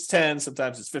 sometimes it's 10,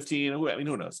 sometimes it's 15. I mean,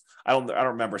 who knows? I don't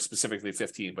remember specifically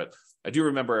 15, but I do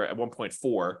remember at one point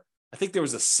 4. I think there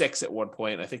was a 6 at one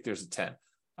point. I think there's a 10.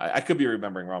 I could be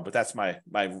remembering wrong, but that's my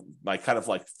kind of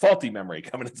like faulty memory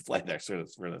coming into play next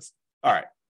for this. All right.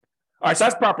 So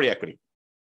that's property equity.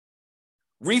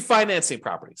 Refinancing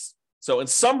properties. So in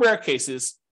some rare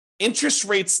cases, interest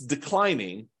rates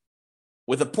declining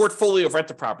with a portfolio of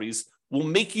rental properties will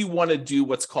make you want to do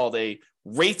what's called a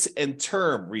rate and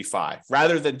term refi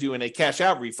rather than doing a cash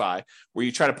out refi where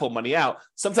you try to pull money out.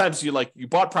 Sometimes you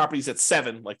bought properties at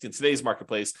 7, like in today's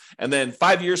marketplace, and then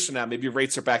 5 years from now, maybe your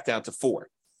rates are back down to 4.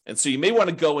 And so you may want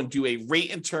to go and do a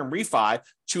rate and term refi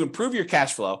to improve your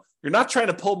cash flow. You're not trying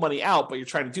to pull money out, but you're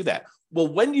trying to do that. Well,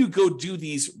 when you go do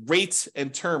these rates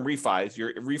and term refis,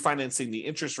 you're refinancing the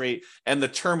interest rate and the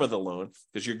term of the loan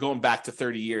because you're going back to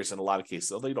 30 years in a lot of cases,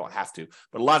 although you don't have to.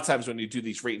 But a lot of times when you do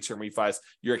these rate and term refis,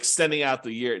 you're extending out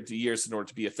the years in order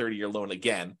to be a 30-year loan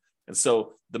again. And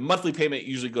so the monthly payment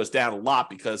usually goes down a lot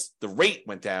because the rate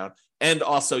went down. And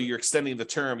also you're extending the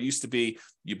term. It used to be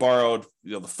you borrowed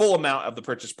the full amount of the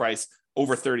purchase price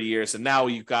over 30 years. And now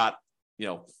you've got,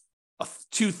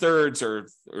 2/3 or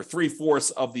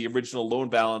 3/4 of the original loan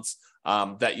balance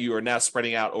that you are now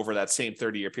spreading out over that same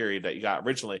 30-year period that you got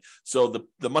originally. So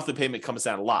the monthly payment comes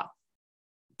down a lot.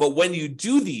 But when you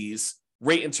do these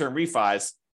rate and term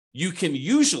refis, you can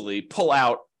usually pull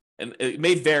out, and it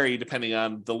may vary depending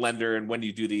on the lender and when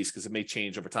you do these because it may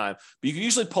change over time, but you can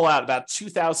usually pull out about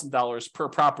 $2,000 per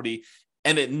property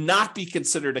and it not be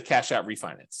considered a cash out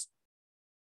refinance.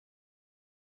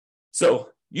 So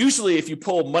usually if you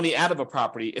pull money out of a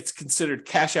property, it's considered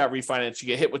cash out refinance. You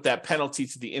get hit with that penalty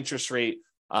to the interest rate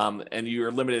and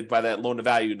you're limited by that loan to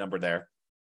value number there.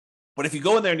 But if you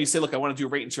go in there and you say, look, I want to do a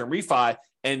rate and term refi,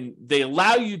 and they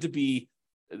allow you to be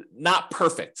not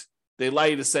perfect. They allow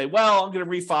you to say, well, I'm going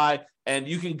to refi, and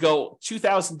you can go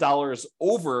 $2,000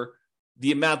 over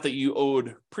the amount that you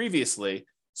owed previously.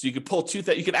 So you could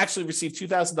you could actually receive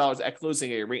 $2,000 at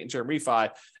closing a rate and term refi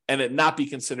and it not be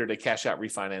considered a cash out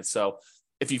refinance. So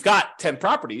if you've got 10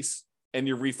 properties and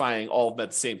you're refining all of them at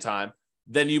the same time,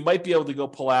 then you might be able to go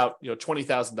pull out,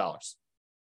 $20,000,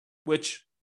 which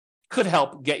could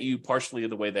help get you partially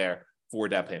the way there for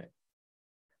down payment.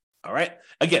 All right.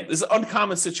 Again, this is an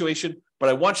uncommon situation, but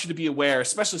I want you to be aware,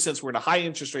 especially since we're in a high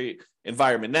interest rate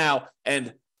environment now,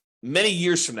 and many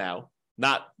years from now,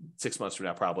 not 6 months from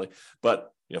now, probably,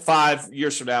 but 5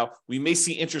 years from now, we may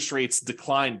see interest rates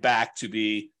decline back to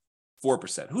be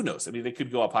 4%. Who knows? I mean, they could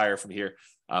go up higher from here.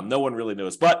 No one really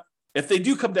knows. But if they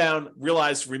do come down,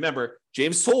 remember,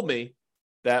 James told me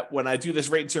that when I do this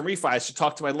rate and term refi, I should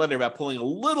talk to my lender about pulling a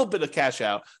little bit of cash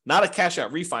out, not a cash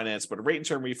out refinance, but a rate and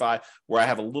term refi where I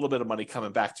have a little bit of money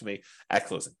coming back to me at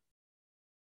closing.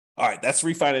 All right, that's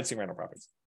refinancing rental properties.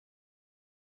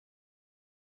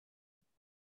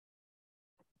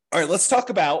 All right, let's talk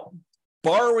about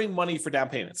borrowing money for down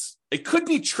payments. It could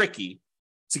be tricky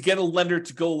to get a lender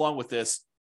to go along with this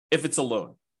if it's a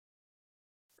loan,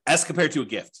 as compared to a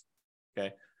gift,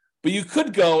 okay? But you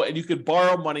could go and you could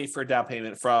borrow money for a down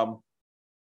payment from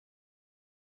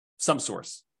some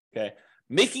source, okay?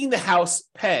 Making the house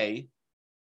pay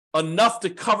enough to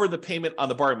cover the payment on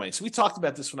the borrowing money. So we talked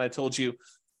about this when I told you,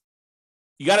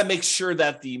 you got to make sure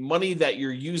that the money that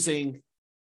you're using,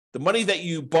 the money that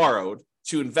you borrowed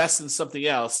to invest in something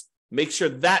else, make sure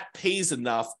that pays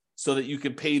enough so that you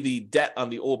can pay the debt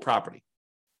on the old property.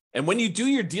 And when you do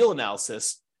your deal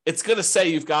analysis, it's going to say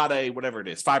you've got a, whatever it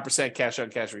is, 5% cash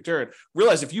on cash return.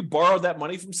 Realize if you borrowed that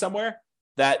money from somewhere,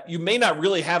 that you may not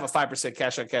really have a 5%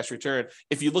 cash on cash return.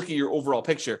 If you look at your overall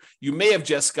picture, you may have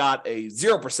just got a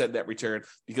 0% net return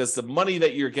because the money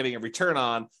that you're getting a return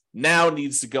on now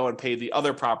needs to go and pay the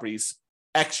other property's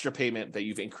extra payment that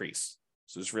you've increased.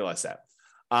 So just realize that.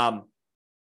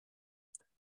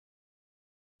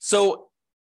 So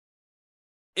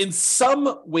in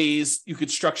some ways, you could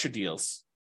structure deals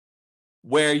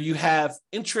where you have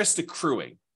interest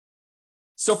accruing.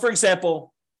 So for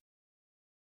example,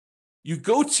 you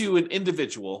go to an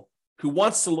individual who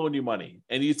wants to loan you money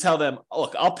and you tell them,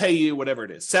 look, I'll pay you whatever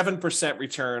it is, 7%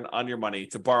 return on your money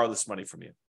to borrow this money from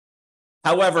you.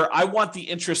 However, I want the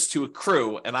interest to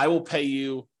accrue and I will pay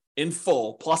you in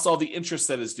full, plus all the interest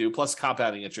that is due, plus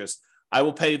compounding interest. I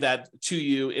will pay that to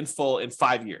you in full in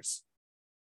 5 years.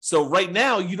 So right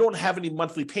now, you don't have any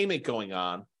monthly payment going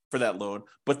on for that loan,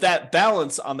 but that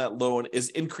balance on that loan is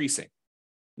increasing.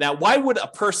 Now, why would a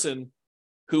person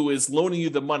who is loaning you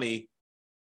the money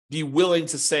be willing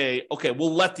to say, okay,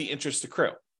 we'll let the interest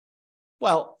accrue?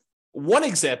 Well, one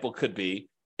example could be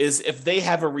is if they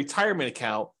have a retirement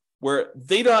account where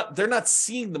they're not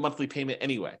seeing the monthly payment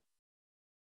anyway.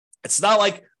 It's not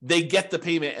like they get the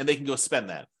payment and they can go spend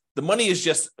that. The money is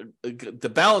just,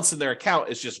 the balance in their account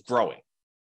is just growing,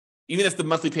 even if the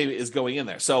monthly payment is going in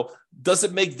there. So does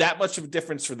it make that much of a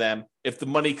difference for them if the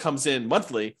money comes in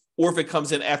monthly or if it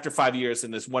comes in after 5 years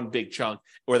in this one big chunk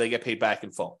or they get paid back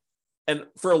in full? And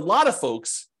for a lot of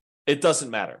folks, it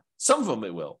doesn't matter. Some of them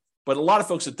it will, but a lot of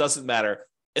folks, it doesn't matter,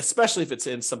 especially if it's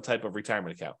in some type of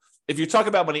retirement account. If you're talking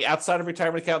about money outside of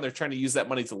retirement account, and they're trying to use that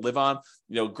money to live on.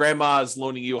 Grandma is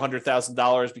loaning you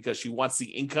 $100,000 because she wants the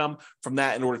income from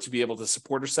that in order to be able to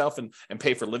support herself and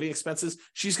pay for living expenses.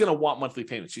 She's going to want monthly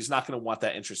payments. She's not going to want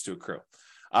that interest to accrue.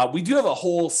 We do have a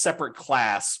whole separate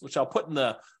class, which I'll put in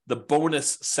the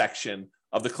bonus section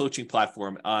of the coaching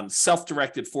platform on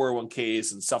self-directed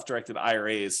 401ks and self-directed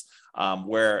IRAs,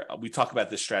 where we talk about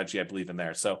this strategy, I believe, in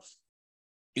there. So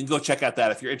you can go check out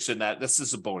that if you're interested in that. This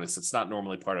is a bonus. It's not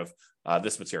normally part of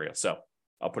this material. So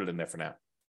I'll put it in there for now.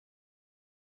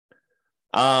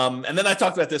 And then I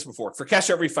talked about this before. For cash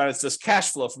out refinance, does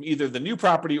cash flow from either the new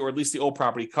property or at least the old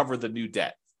property cover the new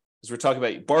debt? Because we're talking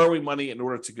about borrowing money in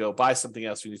order to go buy something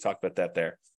else. We need to talk about that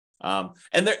there.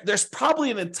 And there's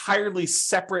probably an entirely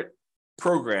separate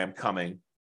program coming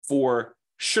for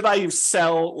should I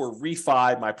sell or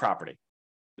refi my property?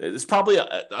 It's probably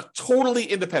a totally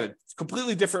independent,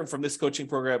 completely different from this coaching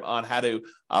program on how to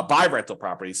buy rental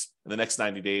properties in the next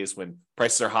 90 days when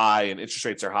prices are high and interest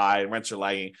rates are high and rents are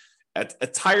lagging. An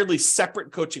entirely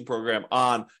separate coaching program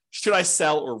on should I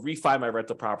sell or refi my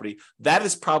rental property? That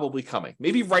is probably coming,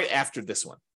 maybe right after this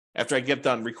one. After I get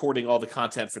done recording all the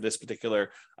content for this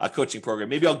particular coaching program,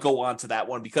 maybe I'll go on to that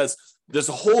one because there's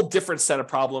a whole different set of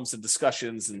problems and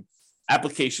discussions and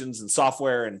applications and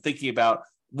software and thinking about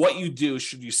what you do.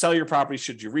 Should you sell your property?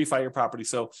 Should you refi your property?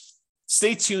 So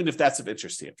stay tuned if that's of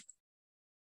interest to you.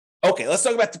 Okay, let's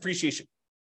talk about depreciation.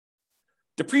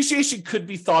 Depreciation could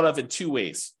be thought of in two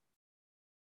ways.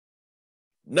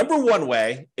 Number one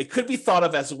way, it could be thought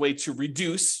of as a way to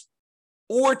reduce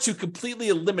or to completely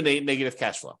eliminate negative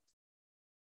cash flow.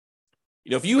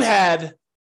 If you had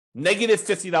negative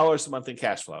 $50 a month in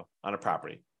cash flow on a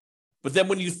property, but then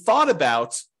when you thought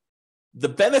about the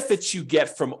benefits you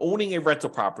get from owning a rental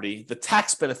property, the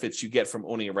tax benefits you get from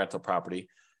owning a rental property,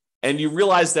 and you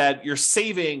realize that you're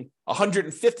saving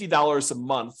 $150 a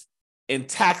month in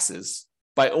taxes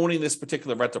by owning this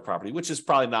particular rental property, which is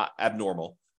probably not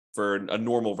abnormal for a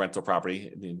normal rental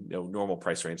property, normal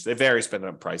price range. They vary depending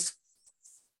on price.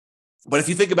 But if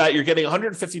you think about it, you're getting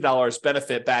 $150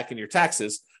 benefit back in your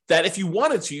taxes that if you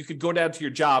wanted to, you could go down to your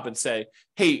job and say,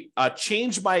 hey,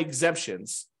 change my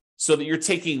exemptions so that you're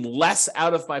taking less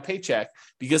out of my paycheck,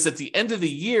 because at the end of the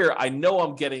year, I know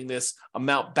I'm getting this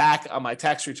amount back on my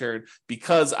tax return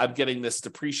because I'm getting this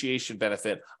depreciation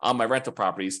benefit on my rental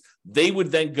properties. They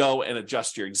would then go and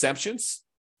adjust your exemptions,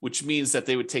 which means that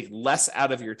they would take less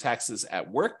out of your taxes at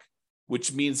work,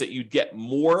 which means that you'd get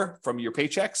more from your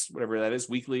paychecks, whatever that is,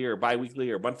 weekly or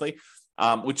biweekly or monthly,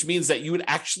 which means that you would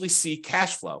actually see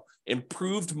cash flow,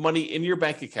 improved money in your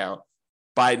bank account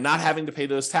by not having to pay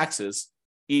those taxes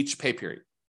each pay period.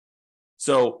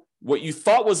 So what you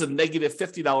thought was a negative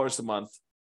 $50 a month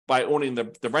by owning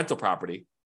the rental property,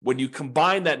 when you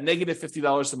combine that negative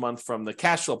 $50 a month from the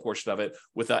cash flow portion of it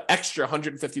with an extra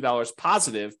 $150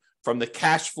 positive from the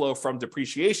cash flow from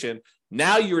depreciation,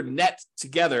 now you're net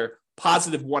together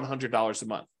positive $100 a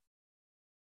month.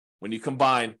 When you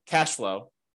combine cash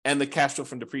flow and the cash flow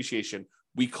from depreciation,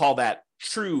 we call that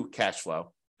true cash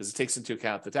flow because it takes into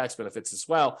account the tax benefits as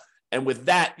well. And with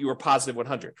that, you are positive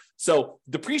 100. So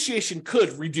depreciation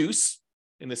could reduce,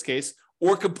 in this case,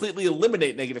 or completely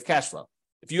eliminate negative cash flow.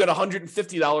 If you had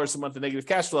 $150 a month of negative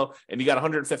cash flow and you got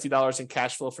 $150 in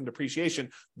cash flow from depreciation,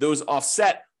 those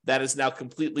offset. That is now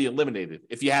completely eliminated.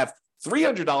 If you have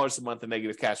 $300 a month of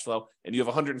negative cash flow and you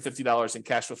have $150 in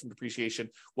cash flow from depreciation,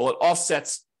 well, it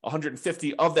offsets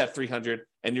 150 of that 300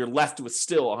 and you're left with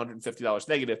still $150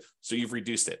 negative. So you've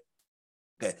reduced it.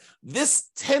 Okay. This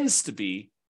tends to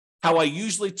be how I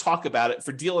usually talk about it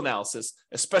for deal analysis,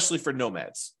 especially for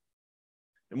nomads.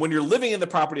 And when you're living in the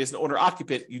property as an owner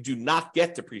occupant, you do not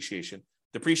get depreciation.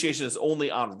 Depreciation is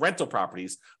only on rental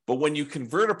properties. But when you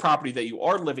convert a property that you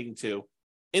are living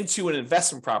into an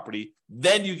investment property,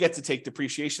 then you get to take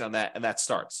depreciation on that, and that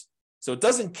starts. So it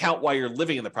doesn't count while you're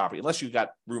living in the property, unless you've got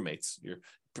roommates. Your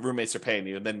roommates are paying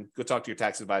you, and then go talk to your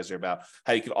tax advisor about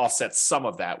how you can offset some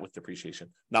of that with depreciation,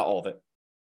 not all of it.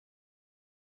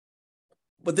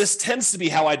 But this tends to be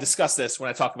how I discuss this when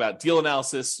I talk about deal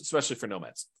analysis, especially for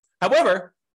nomads.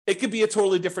 However, it could be a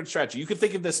totally different strategy. You could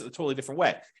think of this in a totally different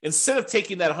way. Instead of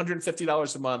taking that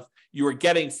 $150 a month you are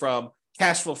getting from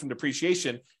cash flow from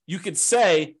depreciation, you could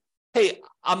say, hey,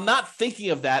 I'm not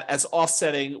thinking of that as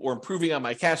offsetting or improving on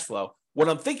my cash flow. What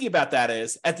I'm thinking about that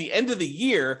is at the end of the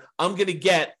year, I'm going to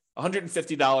get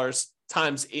 $150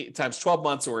 times 12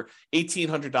 months or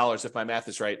 $1,800 if my math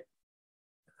is right.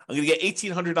 I'm going to get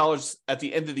 $1,800 at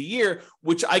the end of the year,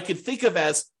 which I could think of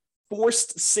as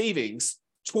forced savings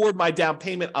toward my down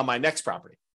payment on my next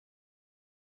property.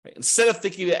 Right? Instead of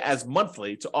thinking of it as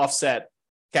monthly to offset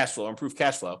cash flow, improve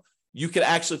cash flow, you could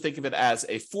actually think of it as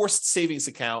a forced savings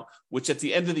account, which at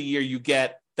the end of the year, you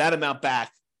get that amount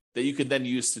back that you can then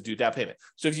use to do down payment.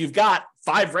 So if you've got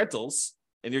 5 rentals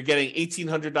and you're getting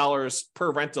 $1,800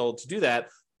 per rental to do that,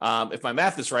 if my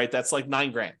math is right, that's like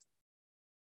 $9,000.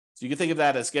 So you can think of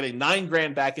that as getting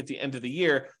 $9,000 back at the end of the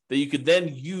year that you could then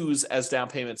use as down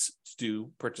payments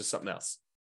to purchase something else.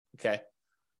 Okay.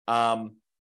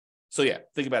 So yeah,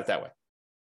 think about it that way.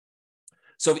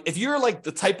 So if you're like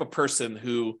the type of person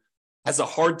who has a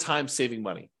hard time saving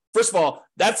money, first of all,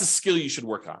 that's a skill you should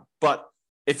work on. But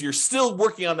if you're still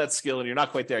working on that skill and you're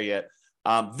not quite there yet,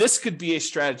 this could be a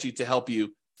strategy to help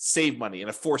you save money in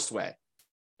a forced way.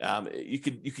 You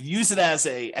could use it as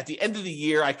at the end of the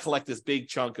year, I collect this big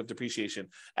chunk of depreciation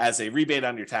as a rebate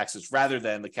on your taxes rather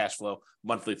than the cash flow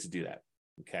monthly to do that.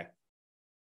 Okay.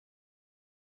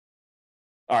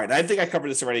 All right. I think I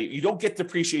covered this already. You don't get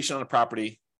depreciation on a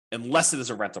property unless it is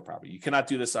a rental property. You cannot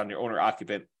do this on your owner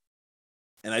occupant.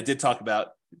 And I did talk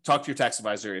to your tax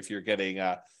advisor if you're getting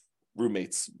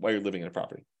roommates while you're living in a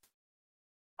property.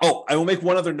 Oh, I will make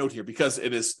one other note here because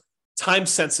it is time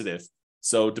sensitive.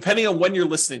 So depending on when you're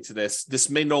listening to this, this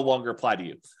may no longer apply to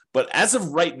you. But as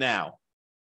of right now,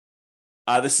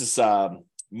 this is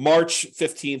March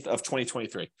 15th of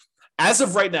 2023. As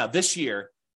of right now, this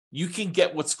year, you can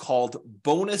get what's called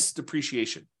bonus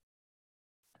depreciation.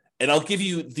 And I'll give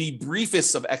you the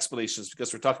briefest of explanations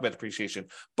because we're talking about depreciation,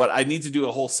 but I need to do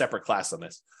a whole separate class on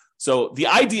this. So the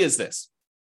idea is this.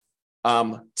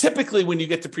 Typically, when you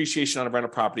get depreciation on a rental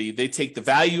property, they take the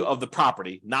value of the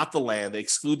property, not the land. They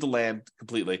exclude the land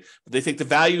completely. But they take the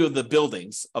value of the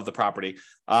buildings of the property,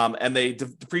 and they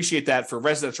depreciate that for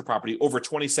residential property over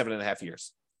 27 and a half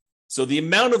years. So the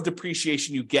amount of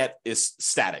depreciation you get is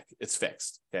static. It's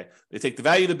fixed. Okay. They take the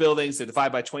value of the buildings, they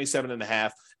divide by 27 and a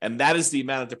half, and that is the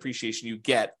amount of depreciation you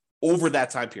get over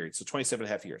that time period. So 27 and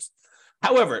a half years.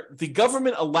 However, the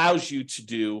government allows you to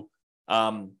do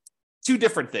two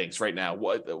different things right now.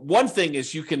 One thing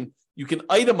is you can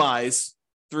itemize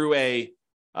through a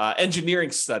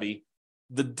engineering study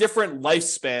the different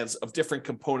lifespans of different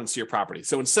components of your property.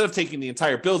 So instead of taking the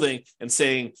entire building and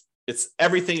saying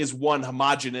everything is one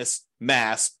homogeneous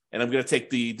mass, and I'm going to take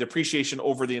the depreciation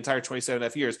over the entire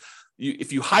 27.5 years.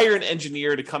 If you hire an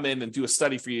engineer to come in and do a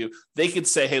study for you, they could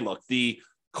say, hey, look, the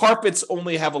carpets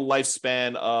only have a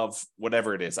lifespan of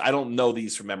whatever it is. I don't know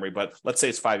these from memory, but let's say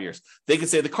it's 5 years. They can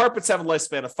say the carpets have a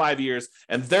lifespan of 5 years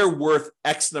and they're worth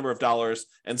X number of dollars.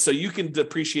 And so you can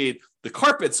depreciate the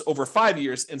carpets over 5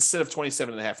 years instead of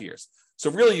 27.5 years. So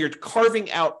really you're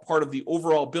carving out part of the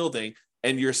overall building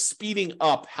and you're speeding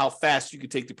up how fast you can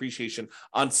take depreciation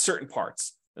on certain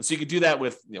parts. And so you could do that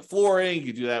with flooring, you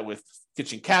could do that with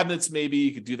kitchen cabinets, maybe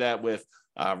you could do that with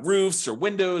roofs or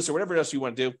windows or whatever else you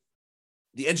want to do.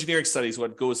 The engineering study is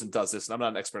what goes and does this, and I'm not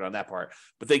an expert on that part,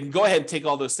 but they can go ahead and take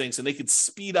all those things and they can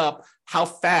speed up how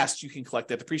fast you can collect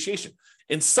that depreciation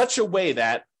in such a way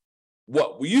that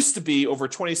what we used to be over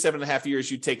 27.5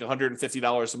 years, you'd take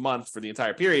 $150 a month for the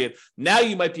entire period. Now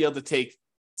you might be able to take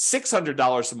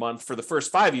 $600 a month for the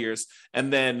first 5 years,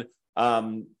 and then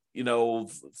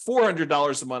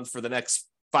 $400 a month for the next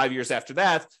 5 years after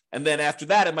that. And then after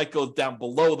that, it might go down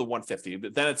below the 150,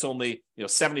 but then it's only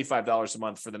 $75 a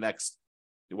month for the next,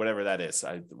 whatever that is.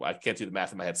 I can't do the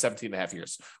math in my head, 17.5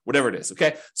 years, whatever it is.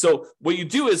 Okay. So what you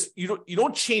do is you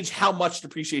don't change how much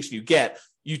depreciation you get.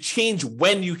 You change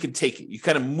when you can take it. You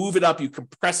kind of move it up, you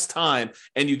compress time,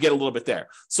 and you get a little bit there.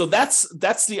 So that's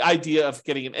the idea of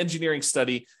getting an engineering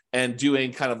study and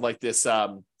doing kind of like this,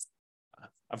 I'm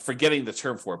forgetting the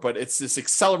term for it, but it's this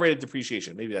accelerated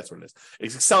depreciation. Maybe that's what it is.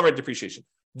 It's accelerated depreciation.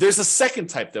 There's a second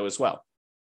type though as well.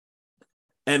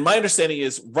 And my understanding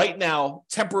is right now,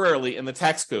 temporarily in the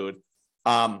tax code,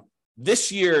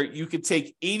 this year you could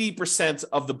take 80%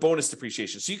 of the bonus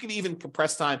depreciation. So you can even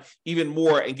compress time even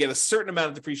more and get a certain amount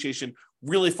of depreciation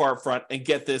really far up front and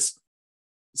get this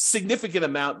significant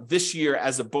amount this year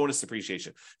as a bonus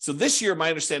depreciation. So this year, my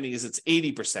understanding is it's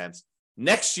 80%.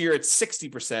 Next year, it's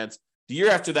 60%. The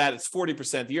year after that, it's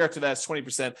 40%. The year after that, it's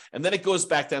 20%. And then it goes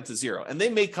back down to zero. And they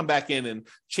may come back in and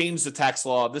change the tax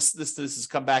law. This has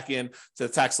come back in to the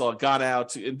tax law, gone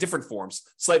out in different forms,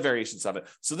 slight variations of it.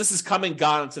 So this is coming,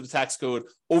 gone into the tax code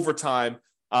over time.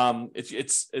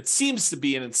 It seems to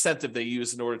be an incentive they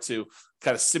use in order to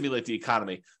kind of stimulate the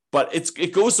economy. But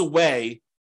it goes away.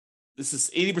 This is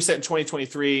 80% in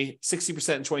 2023,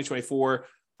 60% in 2024,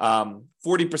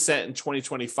 40% in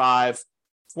 2025,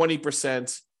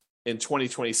 20% in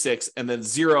 2026, and then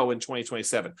zero in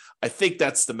 2027. I think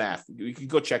that's the math. You can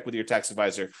go check with your tax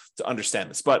advisor to understand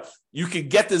this, but you can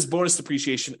get this bonus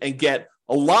depreciation and get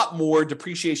a lot more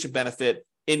depreciation benefit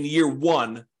in year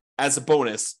one as a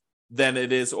bonus than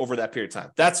it is over that period of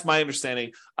time. That's my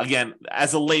understanding. Again,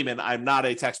 as a layman, I'm not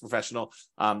a tax professional.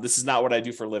 This is not what I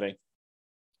do for a living,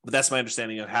 but that's my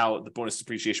understanding of how the bonus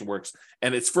depreciation works.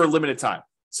 And it's for a limited time.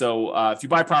 So if you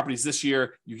buy properties this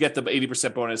year, you get the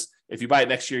 80% bonus. If you buy it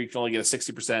next year, you can only get a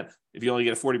 60%. If you only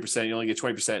get a 40%, you only get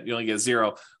 20%, you only get a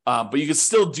zero. But you can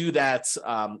still do that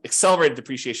accelerated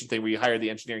depreciation thing where you hire the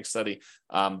engineering study.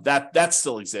 That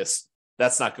still exists.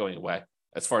 That's not going away,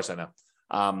 as far as I know.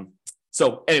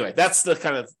 So anyway, that's the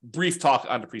kind of brief talk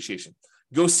on depreciation.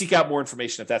 Go seek out more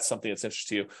information if that's something that's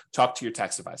interesting to you. Talk to your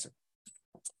tax advisor.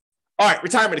 All right,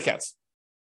 retirement accounts.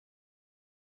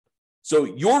 So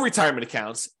your retirement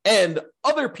accounts and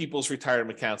other people's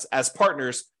retirement accounts as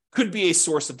partners could be a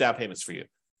source of down payments for you.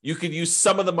 You could use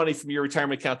some of the money from your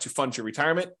retirement account to fund your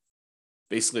retirement,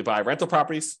 basically buy rental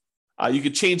properties. You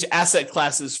could change asset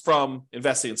classes from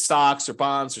investing in stocks or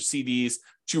bonds or CDs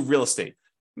to real estate.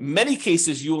 Many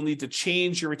cases, you will need to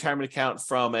change your retirement account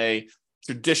from a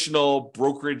traditional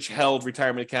brokerage-held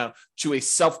retirement account to a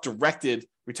self-directed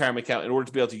retirement account in order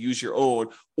to be able to use your own,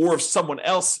 or if someone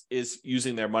else is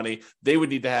using their money, they would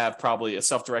need to have probably a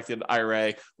self-directed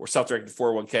IRA or self-directed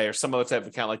 401k or some other type of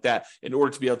account like that in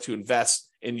order to be able to invest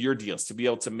in your deals, to be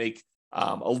able to make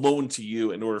a loan to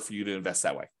you in order for you to invest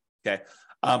that way. Okay.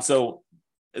 So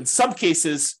in some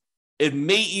cases, it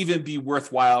may even be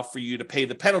worthwhile for you to pay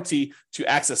the penalty to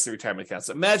access the retirement accounts.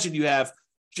 Imagine you have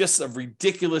just a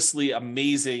ridiculously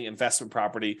amazing investment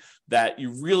property that you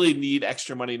really need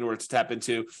extra money in order to tap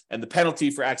into. And the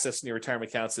penalty for accessing your retirement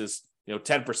accounts is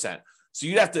 10%. So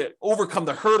you'd have to overcome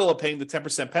the hurdle of paying the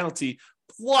 10% penalty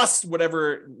plus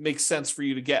whatever makes sense for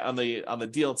you to get on the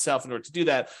deal itself in order to do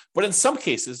that. But in some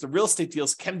cases, the real estate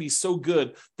deals can be so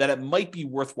good that it might be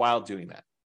worthwhile doing that.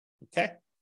 Okay.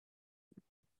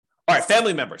 All right,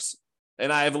 family members.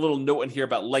 And I have a little note in here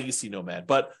about legacy nomad,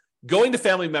 but going to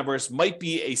family members might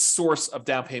be a source of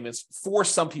down payments for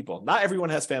some people. Not everyone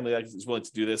has family that is willing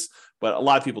to do this, but a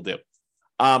lot of people do.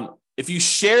 If you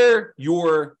share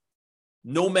your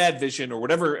nomad vision or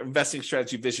whatever investing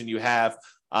strategy vision you have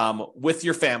with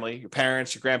your family, your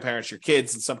parents, your grandparents, your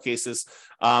kids, in some cases,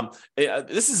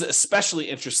 this is especially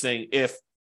interesting if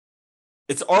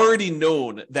it's already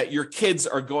known that your kids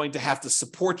are going to have to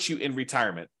support you in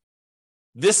retirement.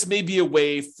 This may be a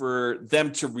way for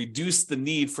them to reduce the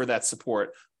need for that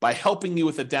support by helping you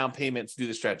with a down payment to do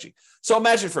the strategy. So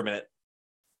imagine for a minute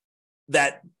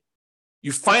that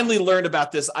you finally learned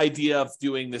about this idea of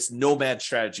doing this nomad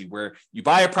strategy where you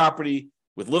buy a property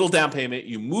with little down payment,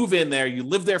 you move in there, you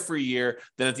live there for a year,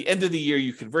 then at the end of the year,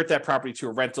 you convert that property to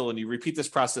a rental and you repeat this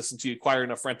process until you acquire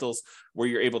enough rentals where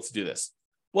you're able to do this.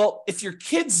 Well, if your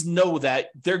kids know that,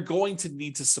 they're going to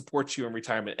need to support you in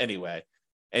retirement anyway.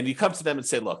 And you come to them and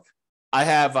say, look, I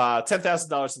have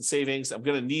 $10,000 in savings. I'm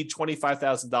going to need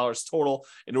 $25,000 total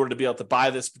in order to be able to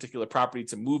buy this particular property,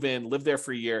 to move in, live there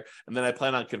for a year, and then I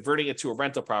plan on converting it to a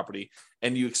rental property.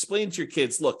 And you explain to your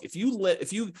kids, look, if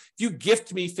you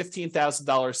gift me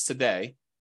 $15,000 today,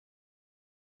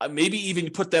 maybe even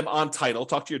put them on title.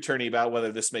 Talk to your attorney about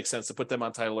whether this makes sense to put them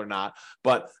on title or not.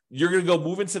 But you're going to go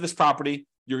move into this property.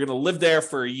 You're going to live there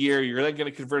for a year. You're then going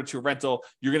to convert it to a rental.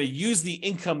 You're going to use the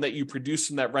income that you produce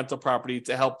from that rental property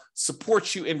to help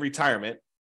support you in retirement.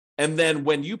 And then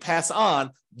when you pass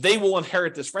on, they will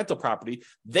inherit this rental property.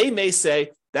 They may say,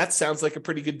 that sounds like a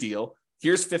pretty good deal.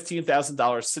 Here's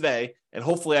 $15,000 today, and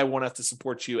hopefully I won't have to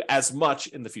support you as much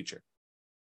in the future.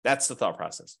 That's the thought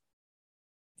process.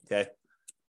 Okay.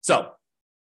 So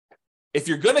if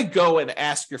you're going to go and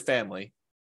ask your family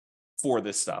for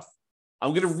this stuff,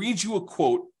 I'm going to read you a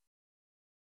quote,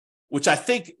 which I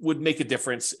think would make a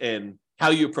difference in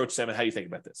how you approach them and how you think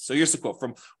about this. So here's the quote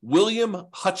from William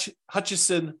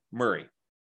Hutchison Murray.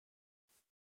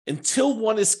 Until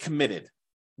one is committed,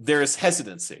 there is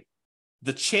hesitancy,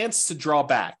 the chance to draw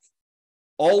back,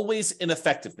 always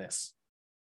ineffectiveness.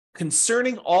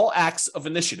 Concerning all acts of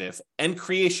initiative and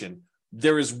creation,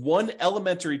 there is one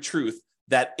elementary truth,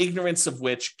 that ignorance of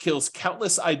which kills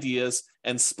countless ideas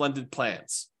and splendid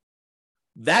plans.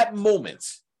 That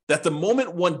the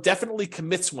moment one definitely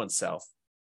commits oneself,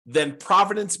 then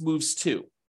providence moves too.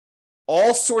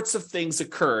 All sorts of things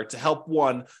occur to help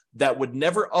one that would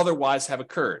never otherwise have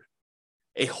occurred.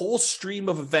 A whole stream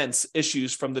of events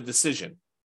issues from the decision,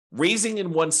 raising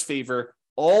in one's favor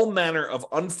all manner of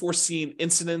unforeseen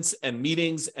incidents and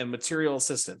meetings and material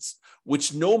assistance,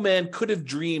 which no man could have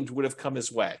dreamed would have come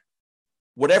his way.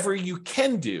 Whatever you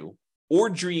can do or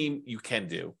dream you can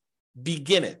do,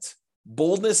 begin it.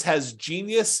 Boldness has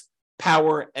genius,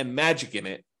 power, and magic in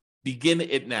it. Begin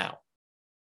it now.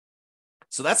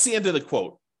 So that's the end of the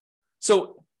quote.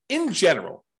 So in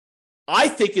general, I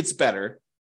think it's better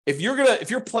if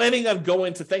you're planning on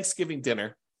going to Thanksgiving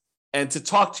dinner and to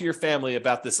talk to your family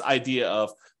about this idea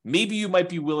of maybe you might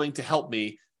be willing to help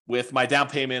me with my down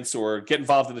payments or get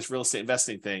involved in this real estate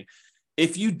investing thing.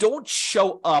 If you don't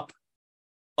show up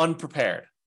unprepared,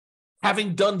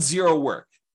 having done zero work,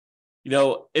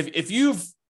 if you've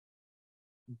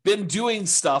been doing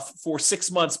stuff for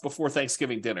 6 months before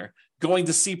Thanksgiving dinner, going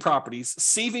to see properties,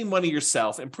 saving money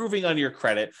yourself, improving on your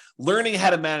credit, learning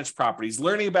how to manage properties,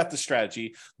 learning about the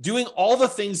strategy, doing all the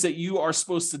things that you are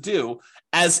supposed to do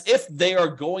as if they are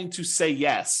going to say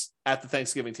yes at the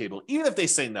Thanksgiving table, even if they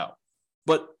say no.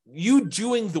 But you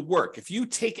doing the work, if you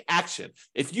take action,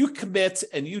 if you commit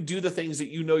and you do the things that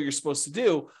you know you're supposed to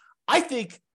do, I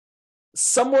think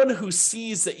someone who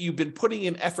sees that you've been putting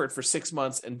in effort for 6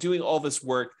 months and doing all this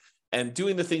work and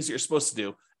doing the things that you're supposed to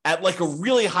do at like a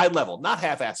really high level, not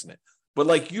half-assing it, but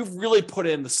like you've really put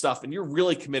in the stuff and you're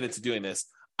really committed to doing this,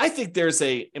 I think there's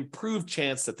a improved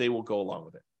chance that they will go along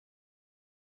with it.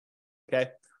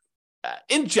 Okay.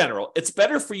 In general, it's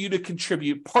better for you to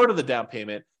contribute part of the down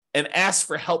payment and ask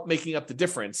for help making up the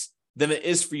difference than it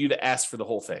is for you to ask for the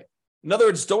whole thing. In other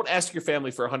words, don't ask your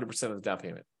family for 100% of the down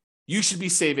payment. You should be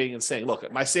saving and saying, look,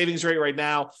 my savings rate right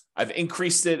now, I've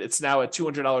increased it. It's now at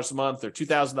 $200 a month or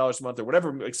 $2,000 a month or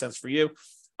whatever makes sense for you.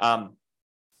 And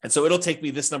so it'll take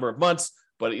me this number of months.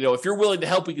 But if you're willing to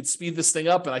help, we can speed this thing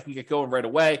up and I can get going right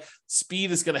away.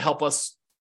 Speed is going to help us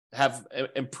have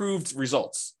improved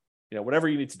results. Whatever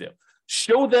you need to do.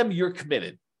 Show them you're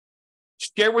committed.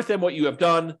 Share with them what you have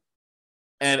done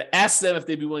and ask them if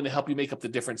they'd be willing to help you make up the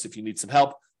difference if you need some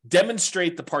help.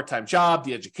 Demonstrate the part-time job,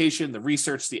 the education, the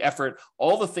research, the effort,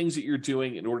 all the things that you're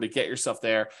doing in order to get yourself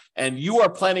there. And you are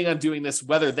planning on doing this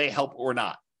whether they help or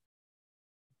not.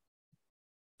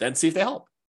 Then see if they help.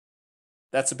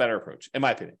 That's a better approach, in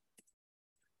my opinion.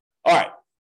 All right.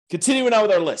 Continuing on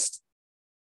with our list.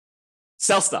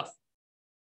 Sell stuff.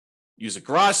 Use a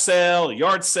garage sale, a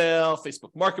yard sale,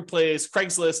 Facebook Marketplace,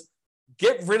 Craigslist.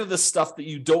 Get rid of the stuff that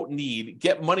you don't need.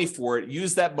 Get money for it.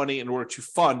 Use that money in order to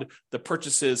fund the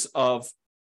purchases of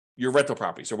your rental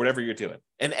properties or whatever you're doing.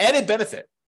 An added benefit,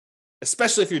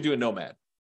 especially if you're doing nomad,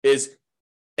 is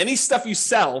any stuff you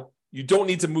sell, you don't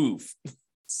need to move.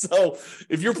 So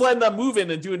if you're planning on moving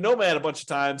and doing nomad a bunch of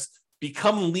times,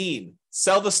 become lean.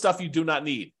 Sell the stuff you do not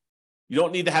need. You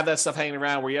don't need to have that stuff hanging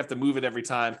around where you have to move it every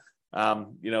time. Go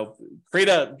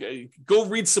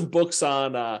read some books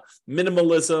on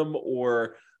minimalism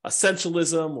or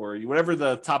essentialism or whatever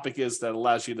the topic is that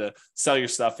allows you to sell your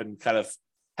stuff and kind of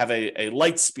have a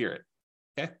light spirit.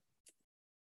 Okay.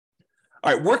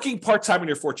 All right. Working part-time on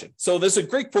your fortune. So there's a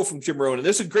great quote from Jim Rohn, and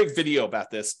there's a great video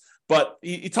about this, but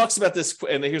he talks about this.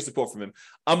 And here's the quote from him.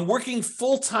 I'm working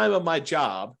full-time on my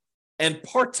job and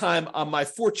part-time on my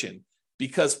fortune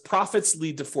because profits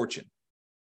lead to fortune.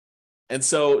 And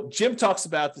so Jim talks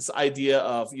about this idea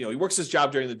of, he works his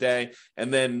job during the day,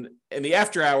 and then in the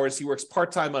after hours, he works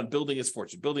part-time on building his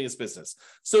fortune, building his business.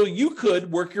 So you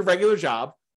could work your regular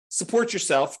job, support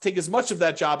yourself, take as much of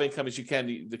that job income as you can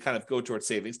to kind of go towards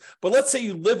savings. But let's say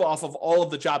you live off of all of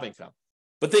the job income,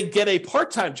 but then get a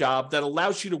part-time job that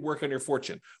allows you to work on your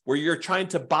fortune, where you're trying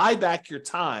to buy back your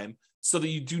time so that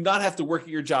you do not have to work at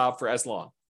your job for as long.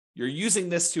 You're using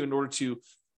this in order to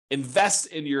invest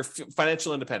in your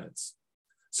financial independence.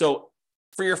 So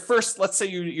for your first, let's say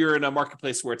you're in a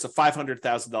marketplace where it's a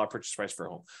 $500,000 purchase price for a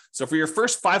home. So for your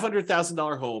first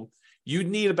 $500,000 home, you'd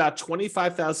need about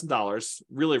 $25,000,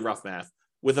 really rough math,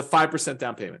 with a 5%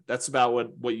 down payment. That's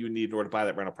about what you need in order to buy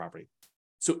that rental property.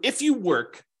 So if you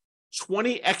work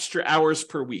 20 extra hours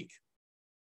per week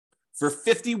for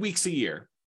 50 weeks a year,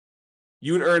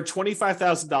 you would earn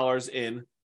 $25,000 in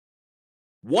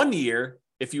 1 year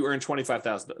if you earn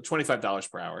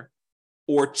 $25 per hour,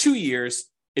 or 2 years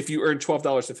if you earn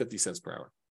 $12.50 per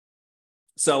hour.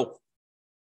 So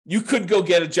you could go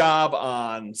get a job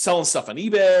on selling stuff on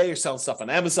eBay or selling stuff on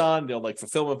Amazon, like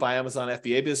fulfillment by Amazon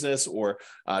FBA business, or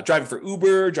driving for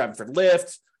Uber, driving for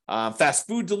Lyft, fast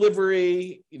food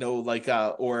delivery,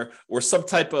 or some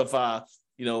type of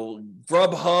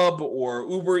Grubhub or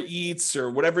Uber Eats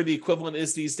or whatever the equivalent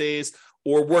is these days,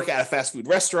 or work at a fast food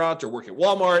restaurant, or work at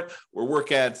Walmart, or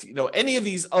work at any of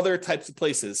these other types of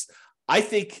places. I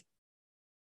think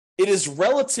it is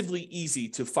relatively easy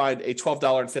to find a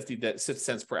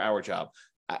 $12.50 per hour job.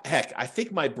 Heck, I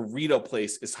think my burrito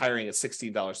place is hiring at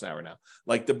 $16 an hour now.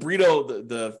 Like the burrito,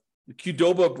 the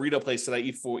Qdoba burrito place that I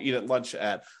eat at lunch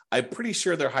at, I'm pretty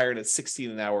sure they're hired at $16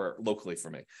 an hour locally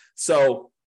for me. So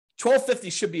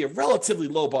 $12.50 should be a relatively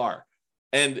low bar.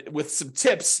 And with some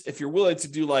tips, if you're willing to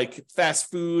do like fast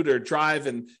food or drive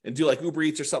and do like Uber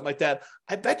Eats or something like that,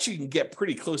 I bet you can get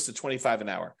pretty close to $25 an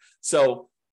hour. So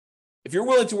if you're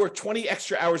willing to work 20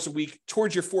 extra hours a week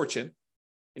towards your fortune,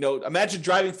 imagine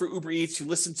driving for Uber Eats. You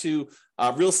listen to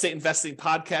real estate investing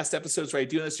podcast episodes, right?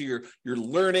 Doing this, so you're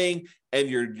learning and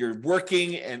you're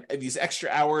working and these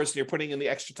extra hours, and you're putting in the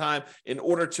extra time in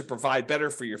order to provide better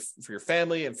for your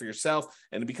family and for yourself,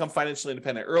 and to become financially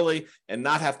independent early and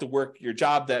not have to work your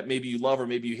job that maybe you love or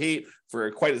maybe you hate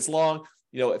for quite as long.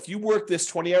 If you work this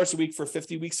 20 hours a week for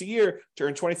 50 weeks a year to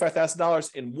earn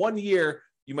 $25,000 in 1 year,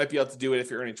 you might be able to do it if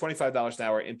you're earning $25 an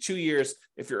hour. In 2 years,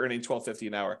 if you're earning $12.50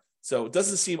 an hour. So it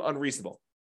doesn't seem unreasonable.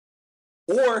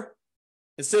 Or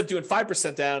instead of doing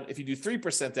 5% down, if you do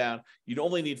 3% down, you'd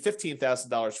only need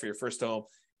 $15,000 for your first home.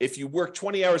 If you work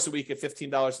 20 hours a week at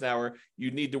 $15 an hour,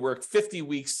 you need to work 50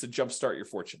 weeks to jumpstart your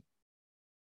fortune.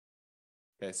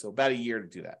 Okay, so about a year to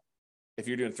do that if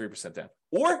you're doing 3% down.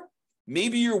 Or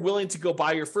maybe you're willing to go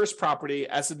buy your first property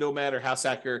as a nomad or house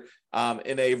hacker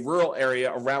in a rural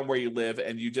area around where you live,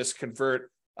 and you just convert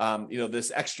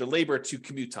this extra labor to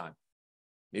commute time.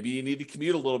 Maybe you need to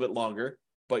commute a little bit longer,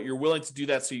 but you're willing to do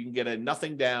that so you can get a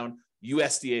nothing down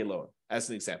USDA loan, as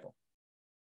an example.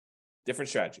 Different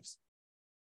strategies.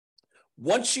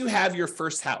 Once you have your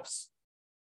first house,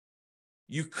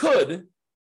 you could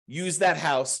use that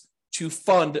house to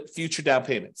fund future down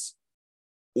payments,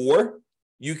 or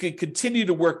you could continue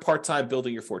to work part-time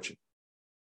building your fortune.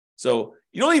 So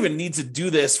you don't even need to do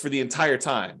this for the entire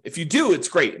time. If you do, it's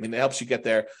great. It helps you get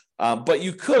there. But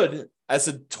you could, as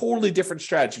a totally different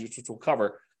strategy, which we'll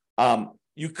cover,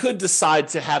 you could decide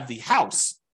to have the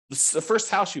house, the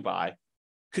first house you buy,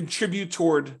 contribute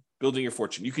toward building your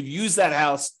fortune. You could use that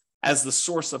house as the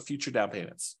source of future down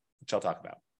payments, which I'll talk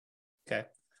about. Okay.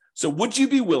 So would you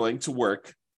be willing to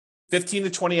work 15 to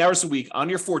 20 hours a week on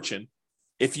your fortune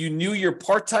if you knew your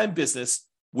part-time business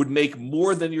would make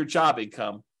more than your job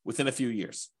income within a few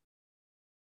years?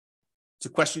 It's a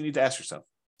question you need to ask yourself.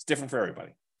 It's different for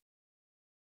everybody.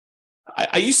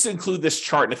 I used to include this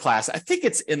chart in a class. I think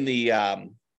it's in the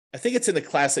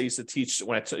class I used to teach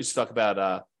when I used to talk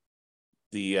about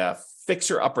the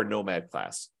Fixer Upper Nomad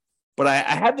class. But I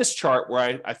had this chart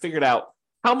where I figured out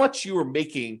how much you were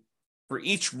making for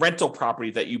each rental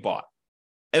property that you bought.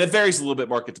 And it varies a little bit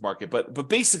market to market, but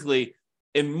basically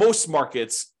in most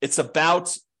markets, it's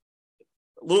about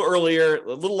a little earlier,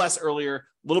 a little less earlier,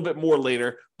 a little bit more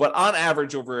later, but on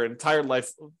average over an entire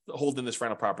life holding this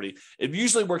rental property, it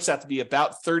usually works out to be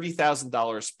about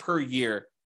 $30,000 per year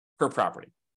per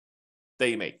property that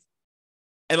you make.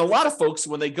 And a lot of folks,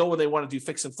 when they go and they want to do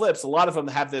fix and flips, a lot of them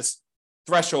have this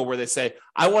threshold where they say,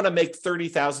 I want to make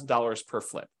 $30,000 per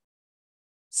flip.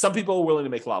 Some people are willing to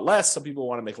make a lot less. Some people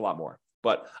want to make a lot more.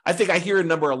 But I think I hear a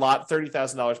number a lot,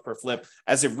 $30,000 per flip,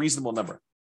 as a reasonable number.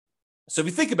 So if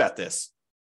you think about this,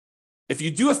 if you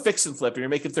do a fix and flip and you're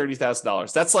making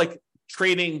 $30,000, that's like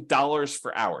trading dollars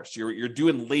for hours. You're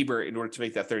doing labor in order to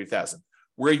make that $30,000.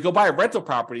 Where you go buy a rental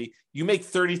property, you make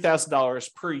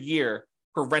 $30,000 per year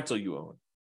per rental you own.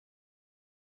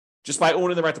 Just by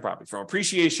owning the rental property, from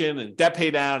appreciation and debt pay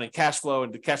down and cash flow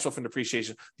from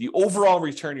depreciation, the overall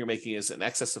return you're making is in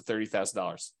excess of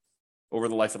 $30,000 over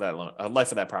the life of that loan,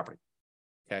 life of that property.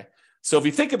 Okay, so if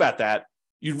you think about that,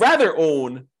 you'd rather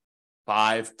own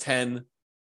 5, 10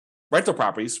 rental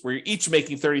properties where you're each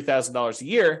making $30,000 a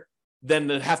year than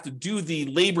to have to do the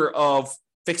labor of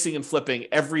fixing and flipping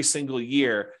every single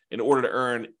year in order to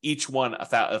earn each one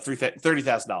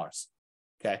 $30,000.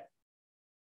 Okay.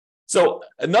 So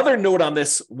another note on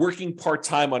this working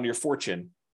part-time on your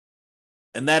fortune,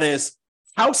 and that is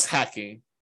house hacking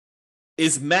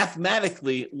is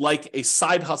mathematically like a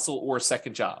side hustle or a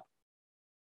second job.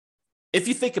 If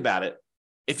you think about it,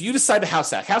 if you decide to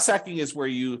house hacking is where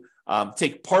you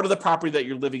take part of the property that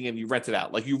you're living in, you rent it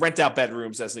out. Like you rent out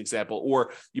bedrooms as an example,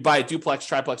 or you buy a duplex,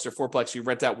 triplex, or fourplex, you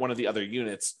rent out one of the other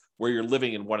units where you're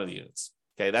living in one of the units.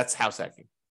 Okay, that's house hacking.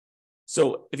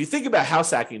 So if you think about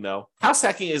house hacking though, house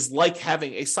hacking is like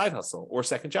having a side hustle or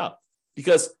second job.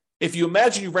 Because if you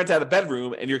imagine you rent out a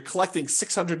bedroom and you're collecting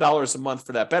 $600 a month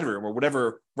for that bedroom, or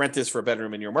whatever rent is for a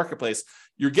bedroom in your marketplace,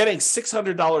 you're getting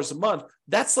 $600 a month.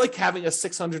 That's like having a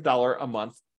 $600 a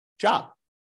month job,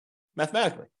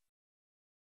 mathematically.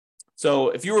 So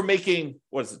if you were making,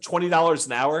 $20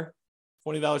 an hour,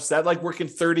 $20, is that like working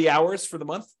 30 hours for the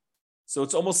month? So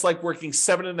it's almost like working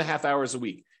 7.5 hours a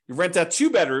week. You rent out 2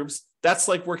 bedrooms, that's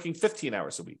like working 15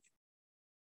 hours a week.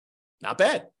 Not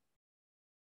bad.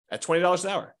 At $20 an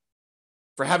hour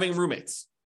for having roommates.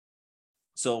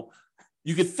 So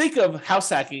you could think of house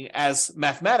hacking as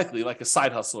mathematically like a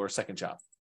side hustle or a second job.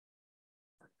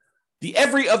 The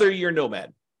every other year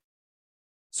nomad.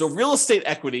 So real estate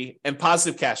equity and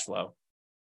positive cash flow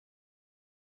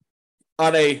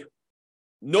on a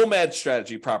nomad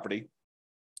strategy property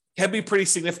can be pretty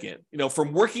significant. You know,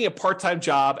 from working a part-time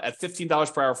job at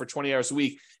 $15 per hour for 20 hours a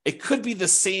week, it could be the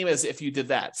same as if you did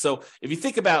that. So if you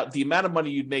think about the amount of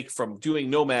money you'd make from doing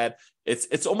nomad,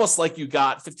 it's almost like you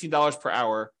got $15 per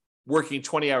hour working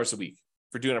 20 hours a week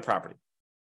for doing a property.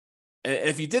 And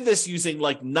if you did this using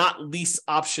like not lease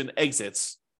option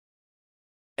exits,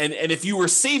 and if you were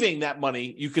saving that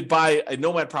money, you could buy a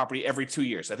nomad property every 2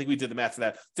 years. I think we did the math for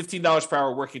that. $15 per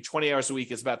hour working 20 hours a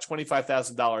week is about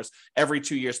 $25,000 every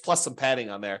 2 years, plus some padding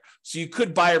on there. So you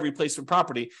could buy a replacement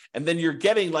property, and then you're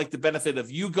getting like the benefit of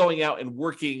you going out and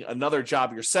working another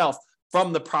job yourself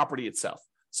from the property itself.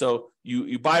 So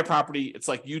you buy a property, it's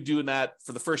like you doing that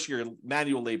for the first year,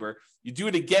 manual labor. You do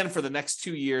it again for the next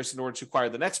 2 years in order to acquire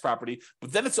the next property,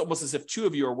 but then it's almost as if 2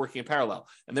 of you are working in parallel.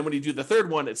 And then when you do the third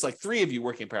one, it's like 3 of you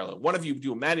working in parallel. 1 of you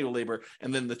do a manual labor,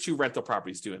 and then the 2 rental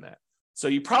properties doing that. So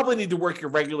you probably need to work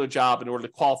your regular job in order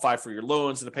to qualify for your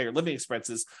loans and to pay your living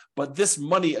expenses, but this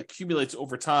money accumulates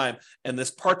over time, and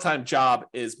this part-time job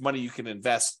is money you can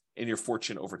invest in your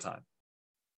fortune over time.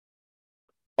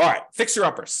 All right,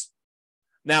 fixer-uppers.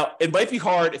 Now, it might be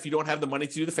hard if you don't have the money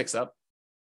to do the fix-up.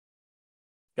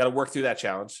 Got to work through that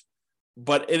challenge.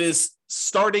 But it is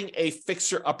starting a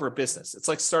fixer-upper business. It's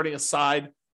like starting a side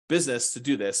business to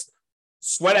do this.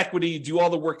 Sweat equity, you do all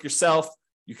the work yourself.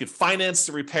 You could finance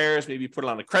the repairs, maybe put it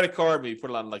on a credit card, maybe put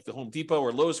it on like the Home Depot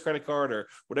or Lowe's credit card or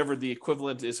whatever the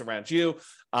equivalent is around you.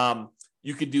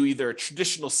 You could do either a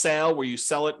traditional sale where you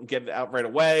sell it and get it out right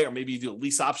away, or maybe you do a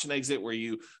lease option exit where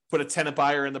you put a tenant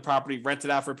buyer in the property, rent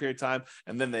it out for a period of time,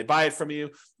 and then they buy it from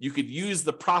you. You could use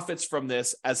the profits from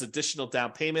this as additional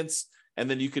down payments,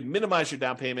 and then you could minimize your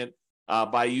down payment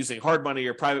by using hard money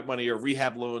or private money or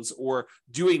rehab loans, or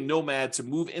doing nomad to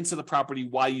move into the property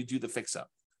while you do the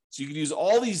fix-up. So you can use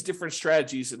all these different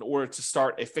strategies in order to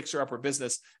start a fixer-upper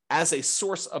business as a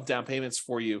source of down payments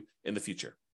for you in the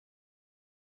future.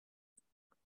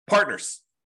 Partners.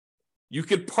 You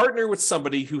could partner with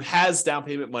somebody who has down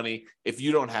payment money if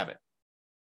you don't have it.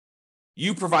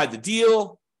 You provide the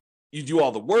deal, you do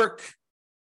all the work,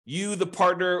 you, the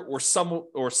partner, or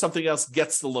something else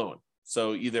gets the loan.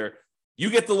 So either You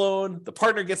get the loan, the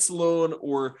partner gets the loan,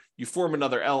 or you form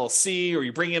another LLC, or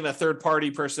you bring in a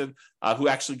third-party person who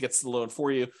actually gets the loan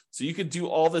for you. So you can do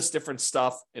all this different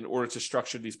stuff in order to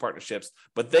structure these partnerships,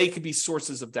 but they could be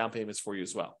sources of down payments for you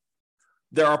as well.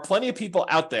 There are plenty of people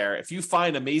out there, if you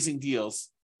find amazing deals,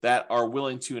 that are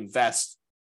willing to invest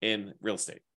in real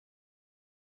estate.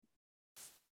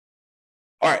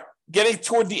 All right, getting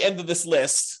toward the end of this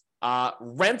list,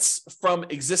 rents from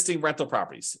existing rental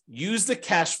properties. Use the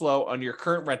cash flow on your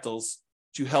current rentals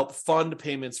to help fund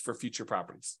payments for future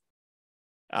properties.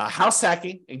 House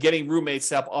hacking and getting roommates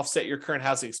to help offset your current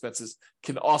housing expenses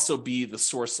can also be the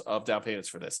source of down payments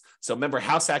for this. So remember,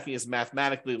 house hacking is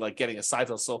mathematically like getting a side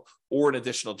hustle or an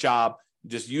additional job. You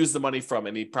just use the money from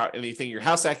anything you're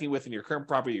house hacking with in your current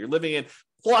property you're living in,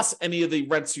 plus any of the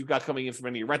rents you've got coming in from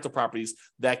any of your rental properties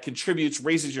that contributes,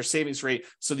 raises your savings rate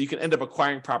so that you can end up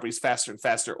acquiring properties faster and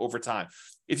faster over time.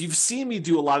 If you've seen me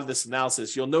do a lot of this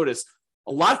analysis, you'll notice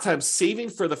a lot of times saving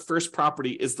for the first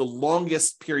property is the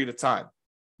longest period of time.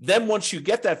 Then once you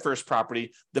get that first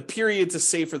property, the period to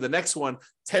save for the next one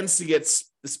tends to get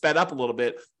sped up a little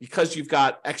bit because you've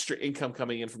got extra income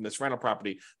coming in from this rental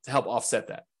property to help offset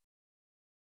that.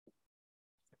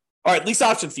 All right, lease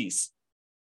option fees.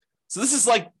 So this is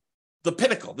like the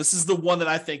pinnacle. This is the one that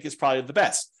I think is probably the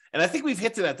best. And I think we've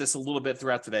hinted at this a little bit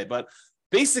throughout today, but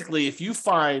basically if you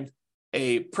find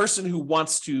a person who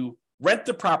wants to rent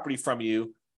the property from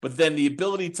you, but then the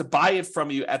ability to buy it from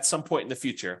you at some point in the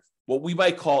future, what we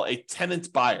might call a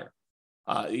tenant buyer.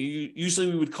 Usually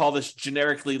we would call this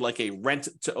generically like a rent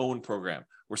to own program,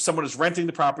 where someone is renting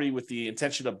the property with the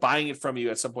intention of buying it from you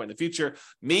at some point in the future.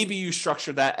 Maybe you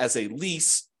structure that as a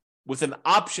lease with an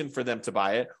option for them to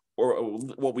buy it, or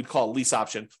what we'd call a lease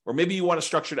option, or maybe you want to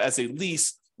structure it as a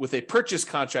lease with a purchase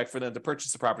contract for them to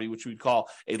purchase the property, which we'd call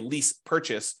a lease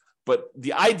purchase. But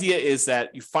the idea is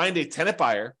that you find a tenant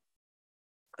buyer,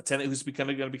 a tenant who's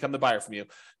going to become the buyer from you,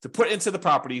 to put into the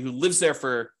property, who lives there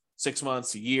for 6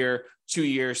 months, a year, 2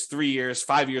 years, 3 years,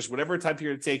 5 years, whatever time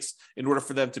period it takes in order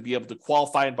for them to be able to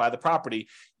qualify and buy the property.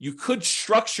 You could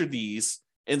structure these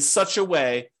in such a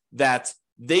way that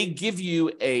they give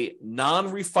you a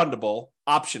non-refundable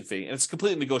option fee, and it's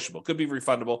completely negotiable. It could be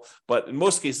refundable, but in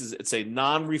most cases, it's a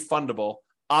non-refundable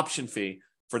option fee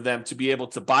for them to be able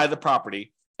to buy the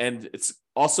property. And it's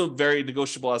also very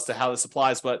negotiable as to how this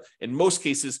applies, but in most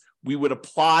cases, we would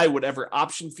apply whatever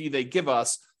option fee they give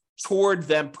us toward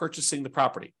them purchasing the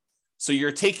property. So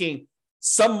you're taking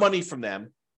some money from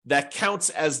them that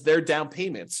counts as their down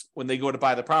payments when they go to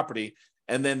buy the property,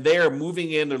 and then they're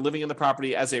moving in, they're living in the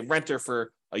property as a renter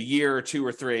for a year or 2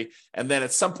 or 3, and then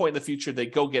at some point in the future, they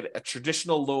go get a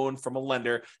traditional loan from a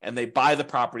lender, and they buy the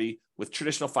property with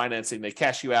traditional financing, they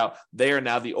cash you out, they are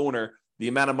now the owner. The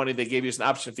amount of money they gave you as an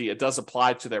option fee, it does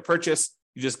apply to their purchase.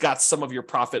 You just got some of your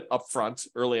profit up front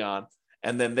early on,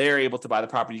 and then they're able to buy the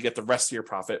property. You get the rest of your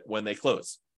profit when they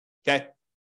close, okay?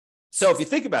 So if you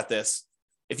think about this,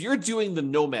 if you're doing the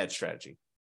nomad strategy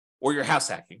or you're house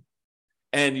hacking,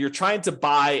 and you're trying to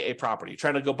buy a property,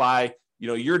 trying to go buy,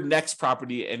 your next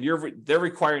property, and they're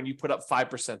requiring you put up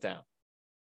 5% down.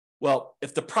 Well,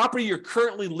 if the property you're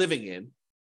currently living in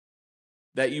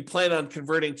that you plan on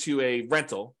converting to a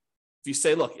rental, if you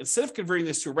say, look, instead of converting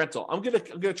this to a rental, I'm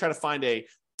gonna try to find a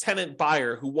tenant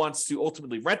buyer who wants to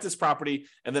ultimately rent this property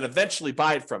and then eventually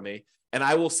buy it from me. And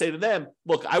I will say to them,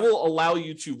 look, I will allow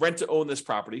you to rent to own this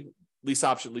property, lease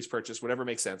option, lease purchase, whatever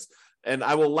makes sense. And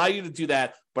I will allow you to do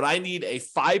that, but I need a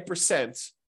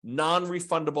 5%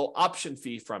 non-refundable option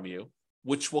fee from you,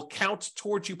 which will count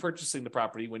towards you purchasing the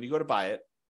property when you go to buy it,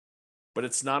 but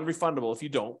it's non-refundable if you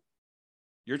don't,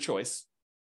 your choice.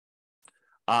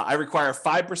 I require a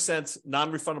 5%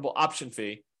 non-refundable option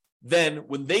fee. Then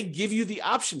when they give you the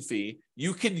option fee,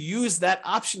 you can use that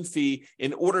option fee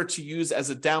in order to use as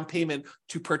a down payment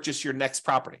to purchase your next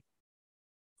property.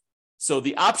 So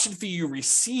the option fee you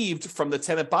received from the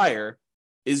tenant buyer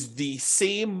is the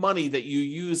same money that you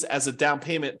use as a down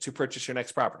payment to purchase your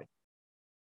next property.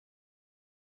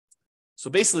 So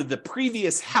basically, the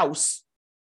previous house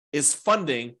is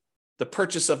funding the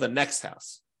purchase of the next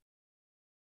house.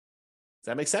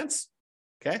 Does that make sense?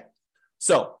 Okay.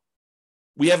 So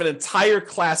we have an entire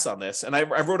class on this, and I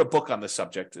wrote a book on this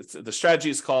subject. The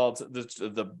strategy is called,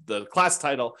 the class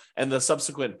title and the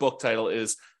subsequent book title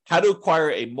is How to Acquire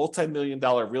a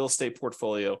Multi-Million-Dollar Real Estate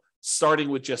Portfolio Starting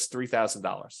with Just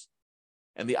 $3,000.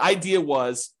 And the idea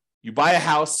was you buy a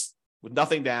house with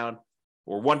nothing down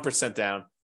or 1% down,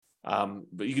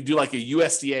 but you could do like a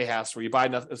USDA house where you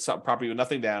buy some property with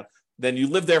nothing down. Then you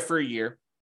live there for a year.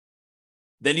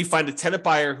 Then you find a tenant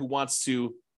buyer who wants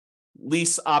to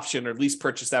lease option or lease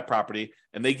purchase that property,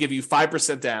 and they give you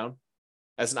 5% down.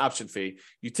 as an option fee.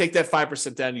 You take that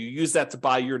 5% down, you use that to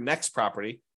buy your next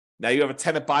property. Now you have a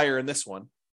tenant buyer in this one.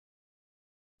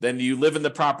 Then you live in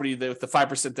the property with the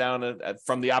 5% down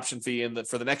from the option fee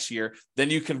for the next year.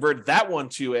 Then you convert that one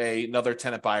to another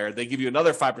tenant buyer. They give you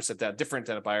another 5% down, different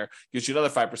tenant buyer gives you another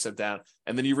 5% down.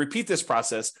 And then you repeat this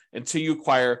process until you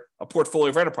acquire a portfolio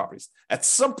of rental properties. At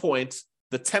some point,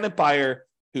 the tenant buyer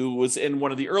who was in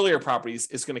one of the earlier properties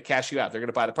is going to cash you out. They're going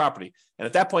to buy the property. And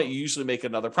at that point, you usually make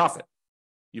another profit.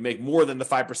 You make more than the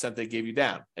 5% they gave you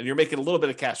down. And you're making a little bit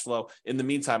of cash flow in the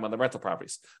meantime on the rental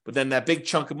properties. But then that big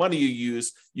chunk of money you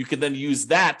use, you can then use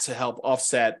that to help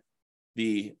offset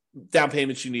the down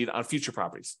payments you need on future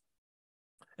properties.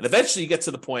 And eventually you get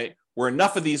to the point where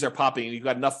enough of these are popping and you've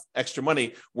got enough extra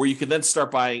money where you can then start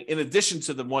buying, in addition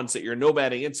to the ones that you're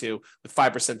nomading into with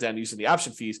 5% down using the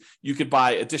option fees, you could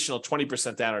buy additional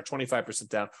 20% down or 25%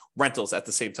 down rentals at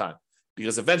the same time.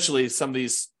 Because eventually some of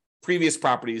these previous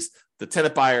properties, the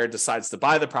tenant buyer decides to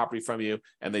buy the property from you,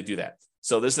 and they do that.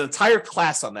 So there's an entire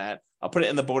class on that. I'll put it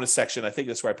in the bonus section. I think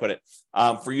that's where I put it,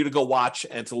 for you to go watch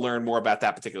and to learn more about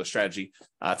that particular strategy.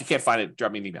 If you can't find it,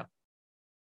 drop me an email.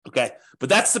 Okay, but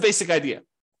that's the basic idea,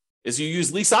 is you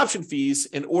use lease option fees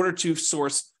in order to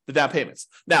source the down payments.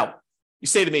 Now, you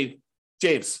say to me,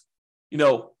 James,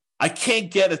 I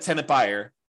can't get a tenant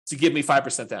buyer to give me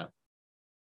 5% down.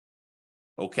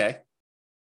 Okay.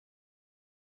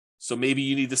 So maybe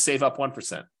you need to save up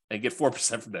 1% and get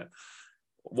 4% from them.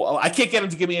 Well, I can't get them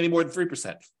to give me any more than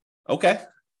 3%. Okay.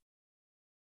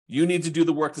 You need to do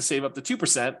the work to save up the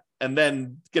 2% and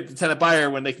then get the tenant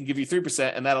buyer when they can give you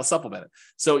 3%, and that'll supplement it.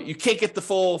 So you can't get the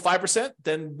full 5%,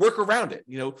 then work around it.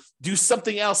 Do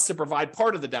something else to provide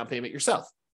part of the down payment yourself.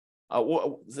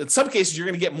 In some cases, you're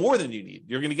going to get more than you need.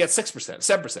 You're going to get 6%,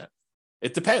 7%.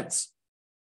 It depends.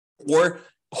 Or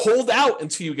hold out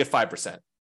until you get 5%.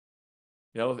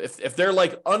 If they're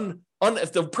like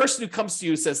if the person who comes to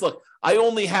you says, look, I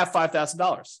only have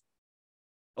 $5,000.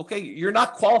 Okay, you're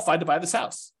not qualified to buy this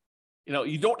house.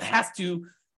 You don't have to.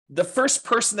 The first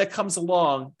person that comes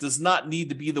along does not need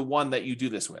to be the one that you do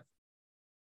this with.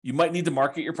 You might need to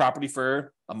market your property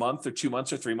for a month or 2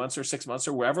 months or 3 months or 6 months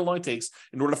or wherever long it takes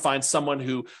in order to find someone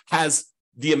who has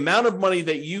the amount of money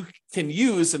that you can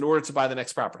use in order to buy the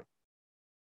next property.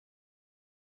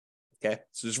 Okay,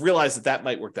 so just realize that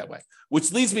might work that way,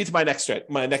 which leads me to my next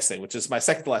thing, which is my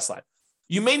second to last slide.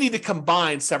 You may need to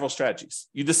combine several strategies.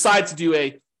 You decide to do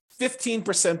a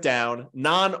 15% down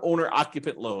non-owner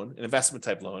occupant loan, an investment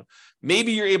type loan.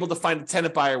 Maybe you're able to find a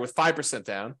tenant buyer with 5%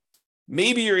 down.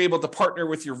 Maybe you're able to partner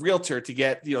with your realtor to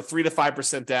get 3 to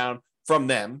 5% down from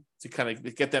them to kind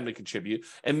of get them to contribute.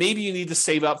 And maybe you need to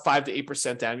save up 5 to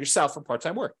 8% down yourself for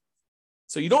part-time work.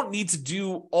 So you don't need to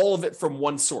do all of it from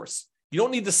one source. You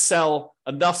don't need to sell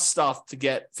enough stuff to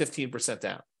get 15%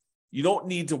 down. You don't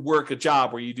need to work a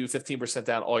job where you do 15%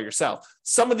 down all yourself.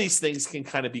 Some of these things can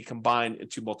kind of be combined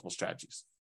into multiple strategies.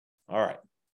 All right.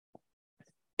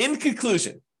 In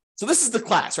conclusion, so this is the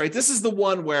class, right? This is the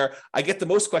one where I get the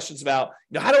most questions about,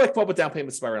 how do I come up with down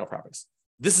payments to my rental properties?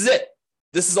 This is it.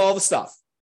 This is all the stuff.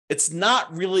 It's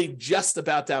not really just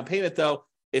about down payment, though.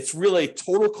 It's really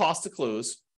total cost to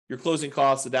close, your closing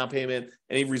costs, the down payment,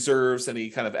 any reserves, any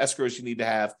kind of escrows you need to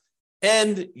have,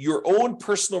 and your own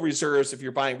personal reserves if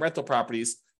you're buying rental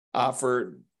properties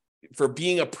for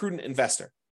being a prudent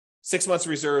investor. 6 months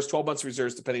reserves, 12 months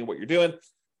reserves, depending on what you're doing.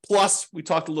 Plus, we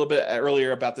talked a little bit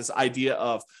earlier about this idea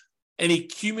of any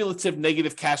cumulative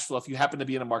negative cash flow if you happen to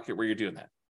be in a market where you're doing that.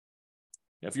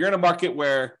 If you're in a market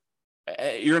where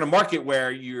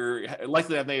you're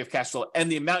likely to have negative cash flow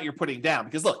and the amount you're putting down,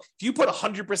 because look, if you put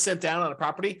 100% down on a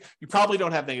property, you probably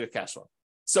don't have negative cash flow.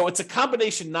 So it's a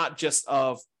combination not just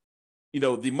of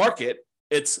the market,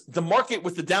 it's the market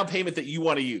with the down payment that you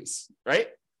want to use, right?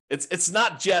 It's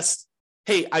not just,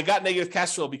 hey, I got negative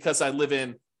cash flow because I live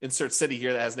in insert city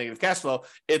here that has negative cash flow.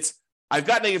 It's I've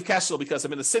got negative cash flow because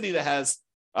I'm in a city that has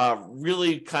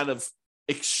really kind of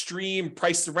extreme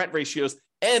price to rent ratios,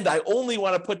 and I only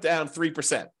want to put down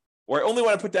 3%, or I only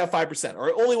want to put down 5%, or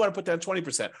I only want to put down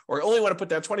 20%, or I only want to put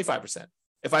down 25%.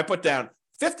 If I put down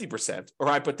 50%, or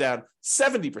I put down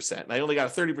 70%, and I only got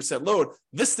a 30% load,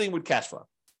 this thing would cash flow.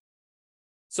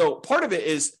 So part of it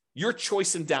is your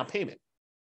choice in down payment.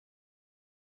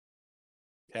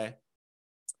 Okay.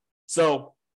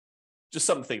 So just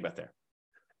something to think about there.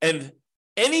 And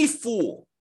any fool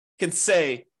can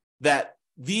say that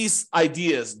these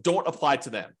ideas don't apply to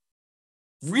them.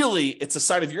 Really, it's a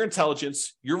sign of your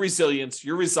intelligence, your resilience,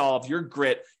 your resolve, your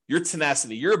grit, your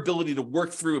tenacity, your ability to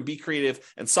work through and be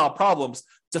creative and solve problems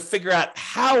to figure out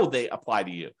how they apply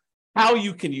to you, how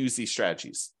you can use these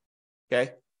strategies.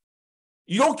 Okay.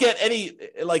 You don't get any,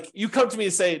 like, you come to me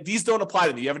and say, these don't apply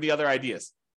to me. You have any other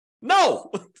ideas?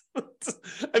 No.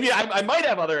 I mean, I might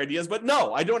have other ideas, but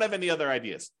no, I don't have any other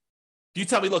ideas. You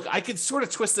tell me, look, I could sort of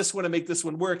twist this one and make this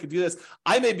one work and do this.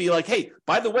 I may be like, hey,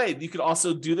 by the way, you could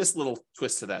also do this little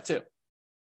twist to that too.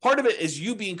 Part of it is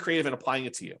you being creative and applying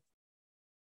it to you.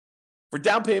 For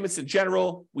down payments in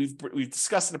general, we've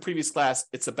discussed in a previous class,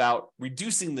 it's about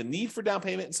reducing the need for down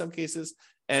payment in some cases.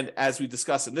 And as we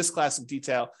discussed in this class in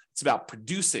detail, it's about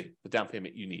producing the down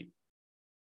payment you need.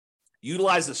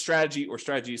 Utilize a strategy or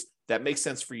strategies that make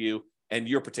sense for you and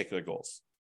your particular goals.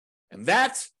 And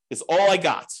that is all I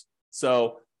got.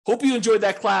 So hope you enjoyed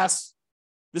that class.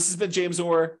 This has been James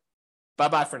Orr.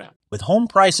 Bye-bye for now. With home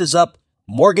prices up,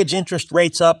 mortgage interest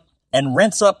rates up, and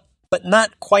rents up, but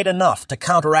not quite enough to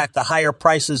counteract the higher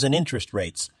prices and interest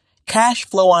rates, cash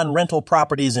flow on rental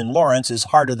properties in Lawrence is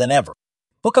harder than ever.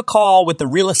 Book a call with the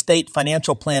Real Estate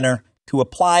Financial Planner to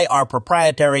apply our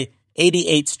proprietary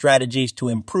 88 strategies to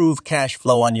improve cash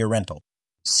flow on your rental.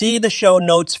 See the show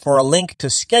notes for a link to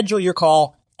schedule your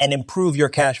call and improve your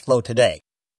cash flow today.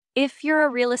 If you're a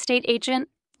real estate agent,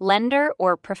 lender,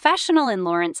 or professional in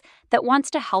Lawrence that wants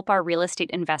to help our real estate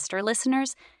investor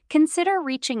listeners, consider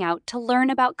reaching out to learn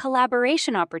about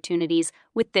collaboration opportunities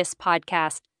with this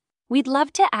podcast. We'd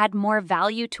love to add more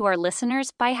value to our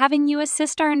listeners by having you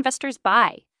assist our investors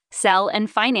buy, sell, and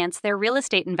finance their real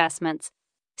estate investments.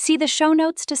 See the show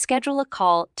notes to schedule a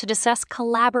call to discuss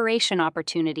collaboration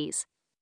opportunities.